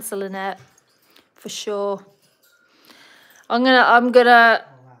 We're cancelling it for sure. I'm gonna Oh, wow.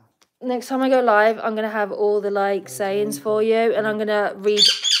 next time I go live, I'm gonna have all the like sayings for you, and I'm gonna read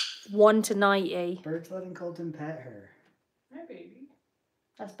 1 to 90. Bird's letting Colton pet her. Hi, baby.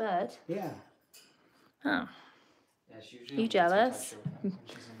 That's bird. Yeah. Oh. Yeah, she usually You only gets jealous? touched when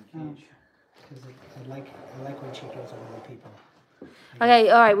she's in the cage. Because I like when she goes over the people. Okay,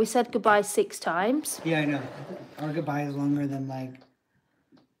 all right. We said goodbye 6 times. Yeah, I know. Our goodbye is longer than like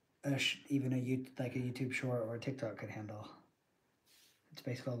even a YouTube short or a TikTok could handle. It's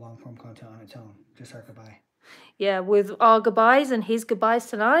basically a long form content on its own. Just our goodbye. Yeah, with our goodbyes and his goodbyes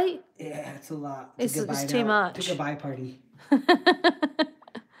tonight. Yeah, it's a lot. It's goodbye too now. much. It's a goodbye party.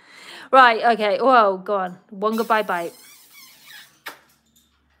 Right. Okay. Whoa. Go on. 1 goodbye bite.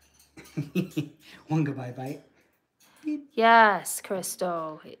 One goodbye bite. Yes,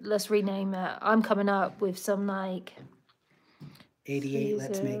 Crystal. Let's rename it. I'm coming up with some like 88,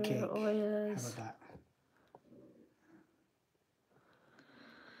 let's make cake. Caesar How Oyas. about that?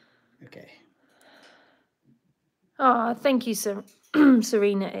 Okay. Oh, thank you,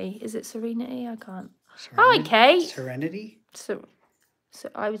 Serenity. Is it Serenity? I can't. Hi, Kate. Serenity? So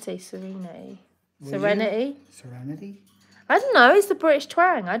I would say Serenity. Would you? Serenity. Serenity? I don't know. It's the British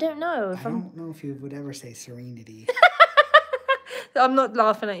twang. I don't know. I don't know if you would ever say serenity. I'm not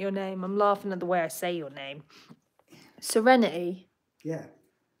laughing at your name. I'm laughing at the way I say your name. Serenity. Yeah,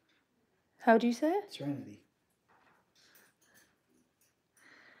 How do you say it? serenity.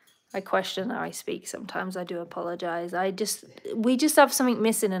 I question how I speak sometimes. I do apologize. We just have something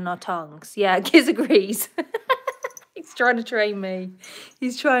missing in our tongues. Yeah, Giz agrees. He's trying to train me.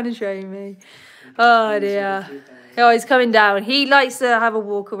 Oh dear. Oh, he's coming down. He likes to have a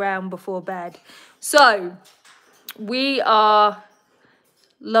walk around before bed. So we are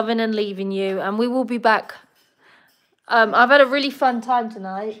loving and leaving you, and we will be back. I've had a really fun time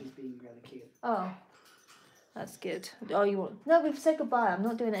tonight. She's being really cute. Oh, that's good. Oh, you want? No, we've said goodbye. I'm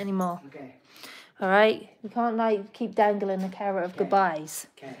not doing it anymore. Okay. All right, we can't like keep dangling the carrot of goodbyes.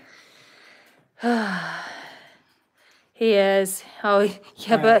 Okay. He is. Oh,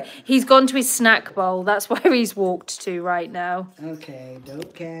 yeah, All but right. he's gone to his snack bowl. That's where he's walked to right now. Okay,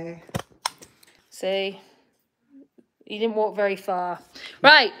 don't care. See, he didn't walk very far.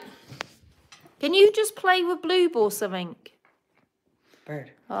 Right. Can you just play with Bloob or something? Bird.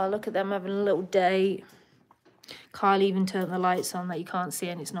 Oh, look at them having a little date. Kyle even turned the lights on that you can't see,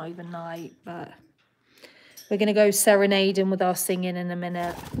 and it's not even night. But we're going to go serenading with our singing in a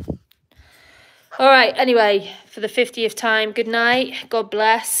minute. All right, anyway, for the 50th time, good night. God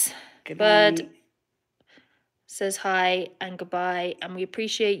bless. Good Bird night. says hi and goodbye, and we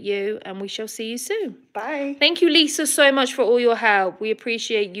appreciate you, and we shall see you soon. Bye. Thank you, Lisa, so much for all your help. We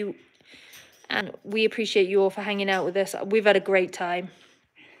appreciate you, and we appreciate you all for hanging out with us. We've had a great time.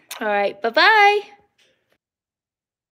 All right, bye-bye.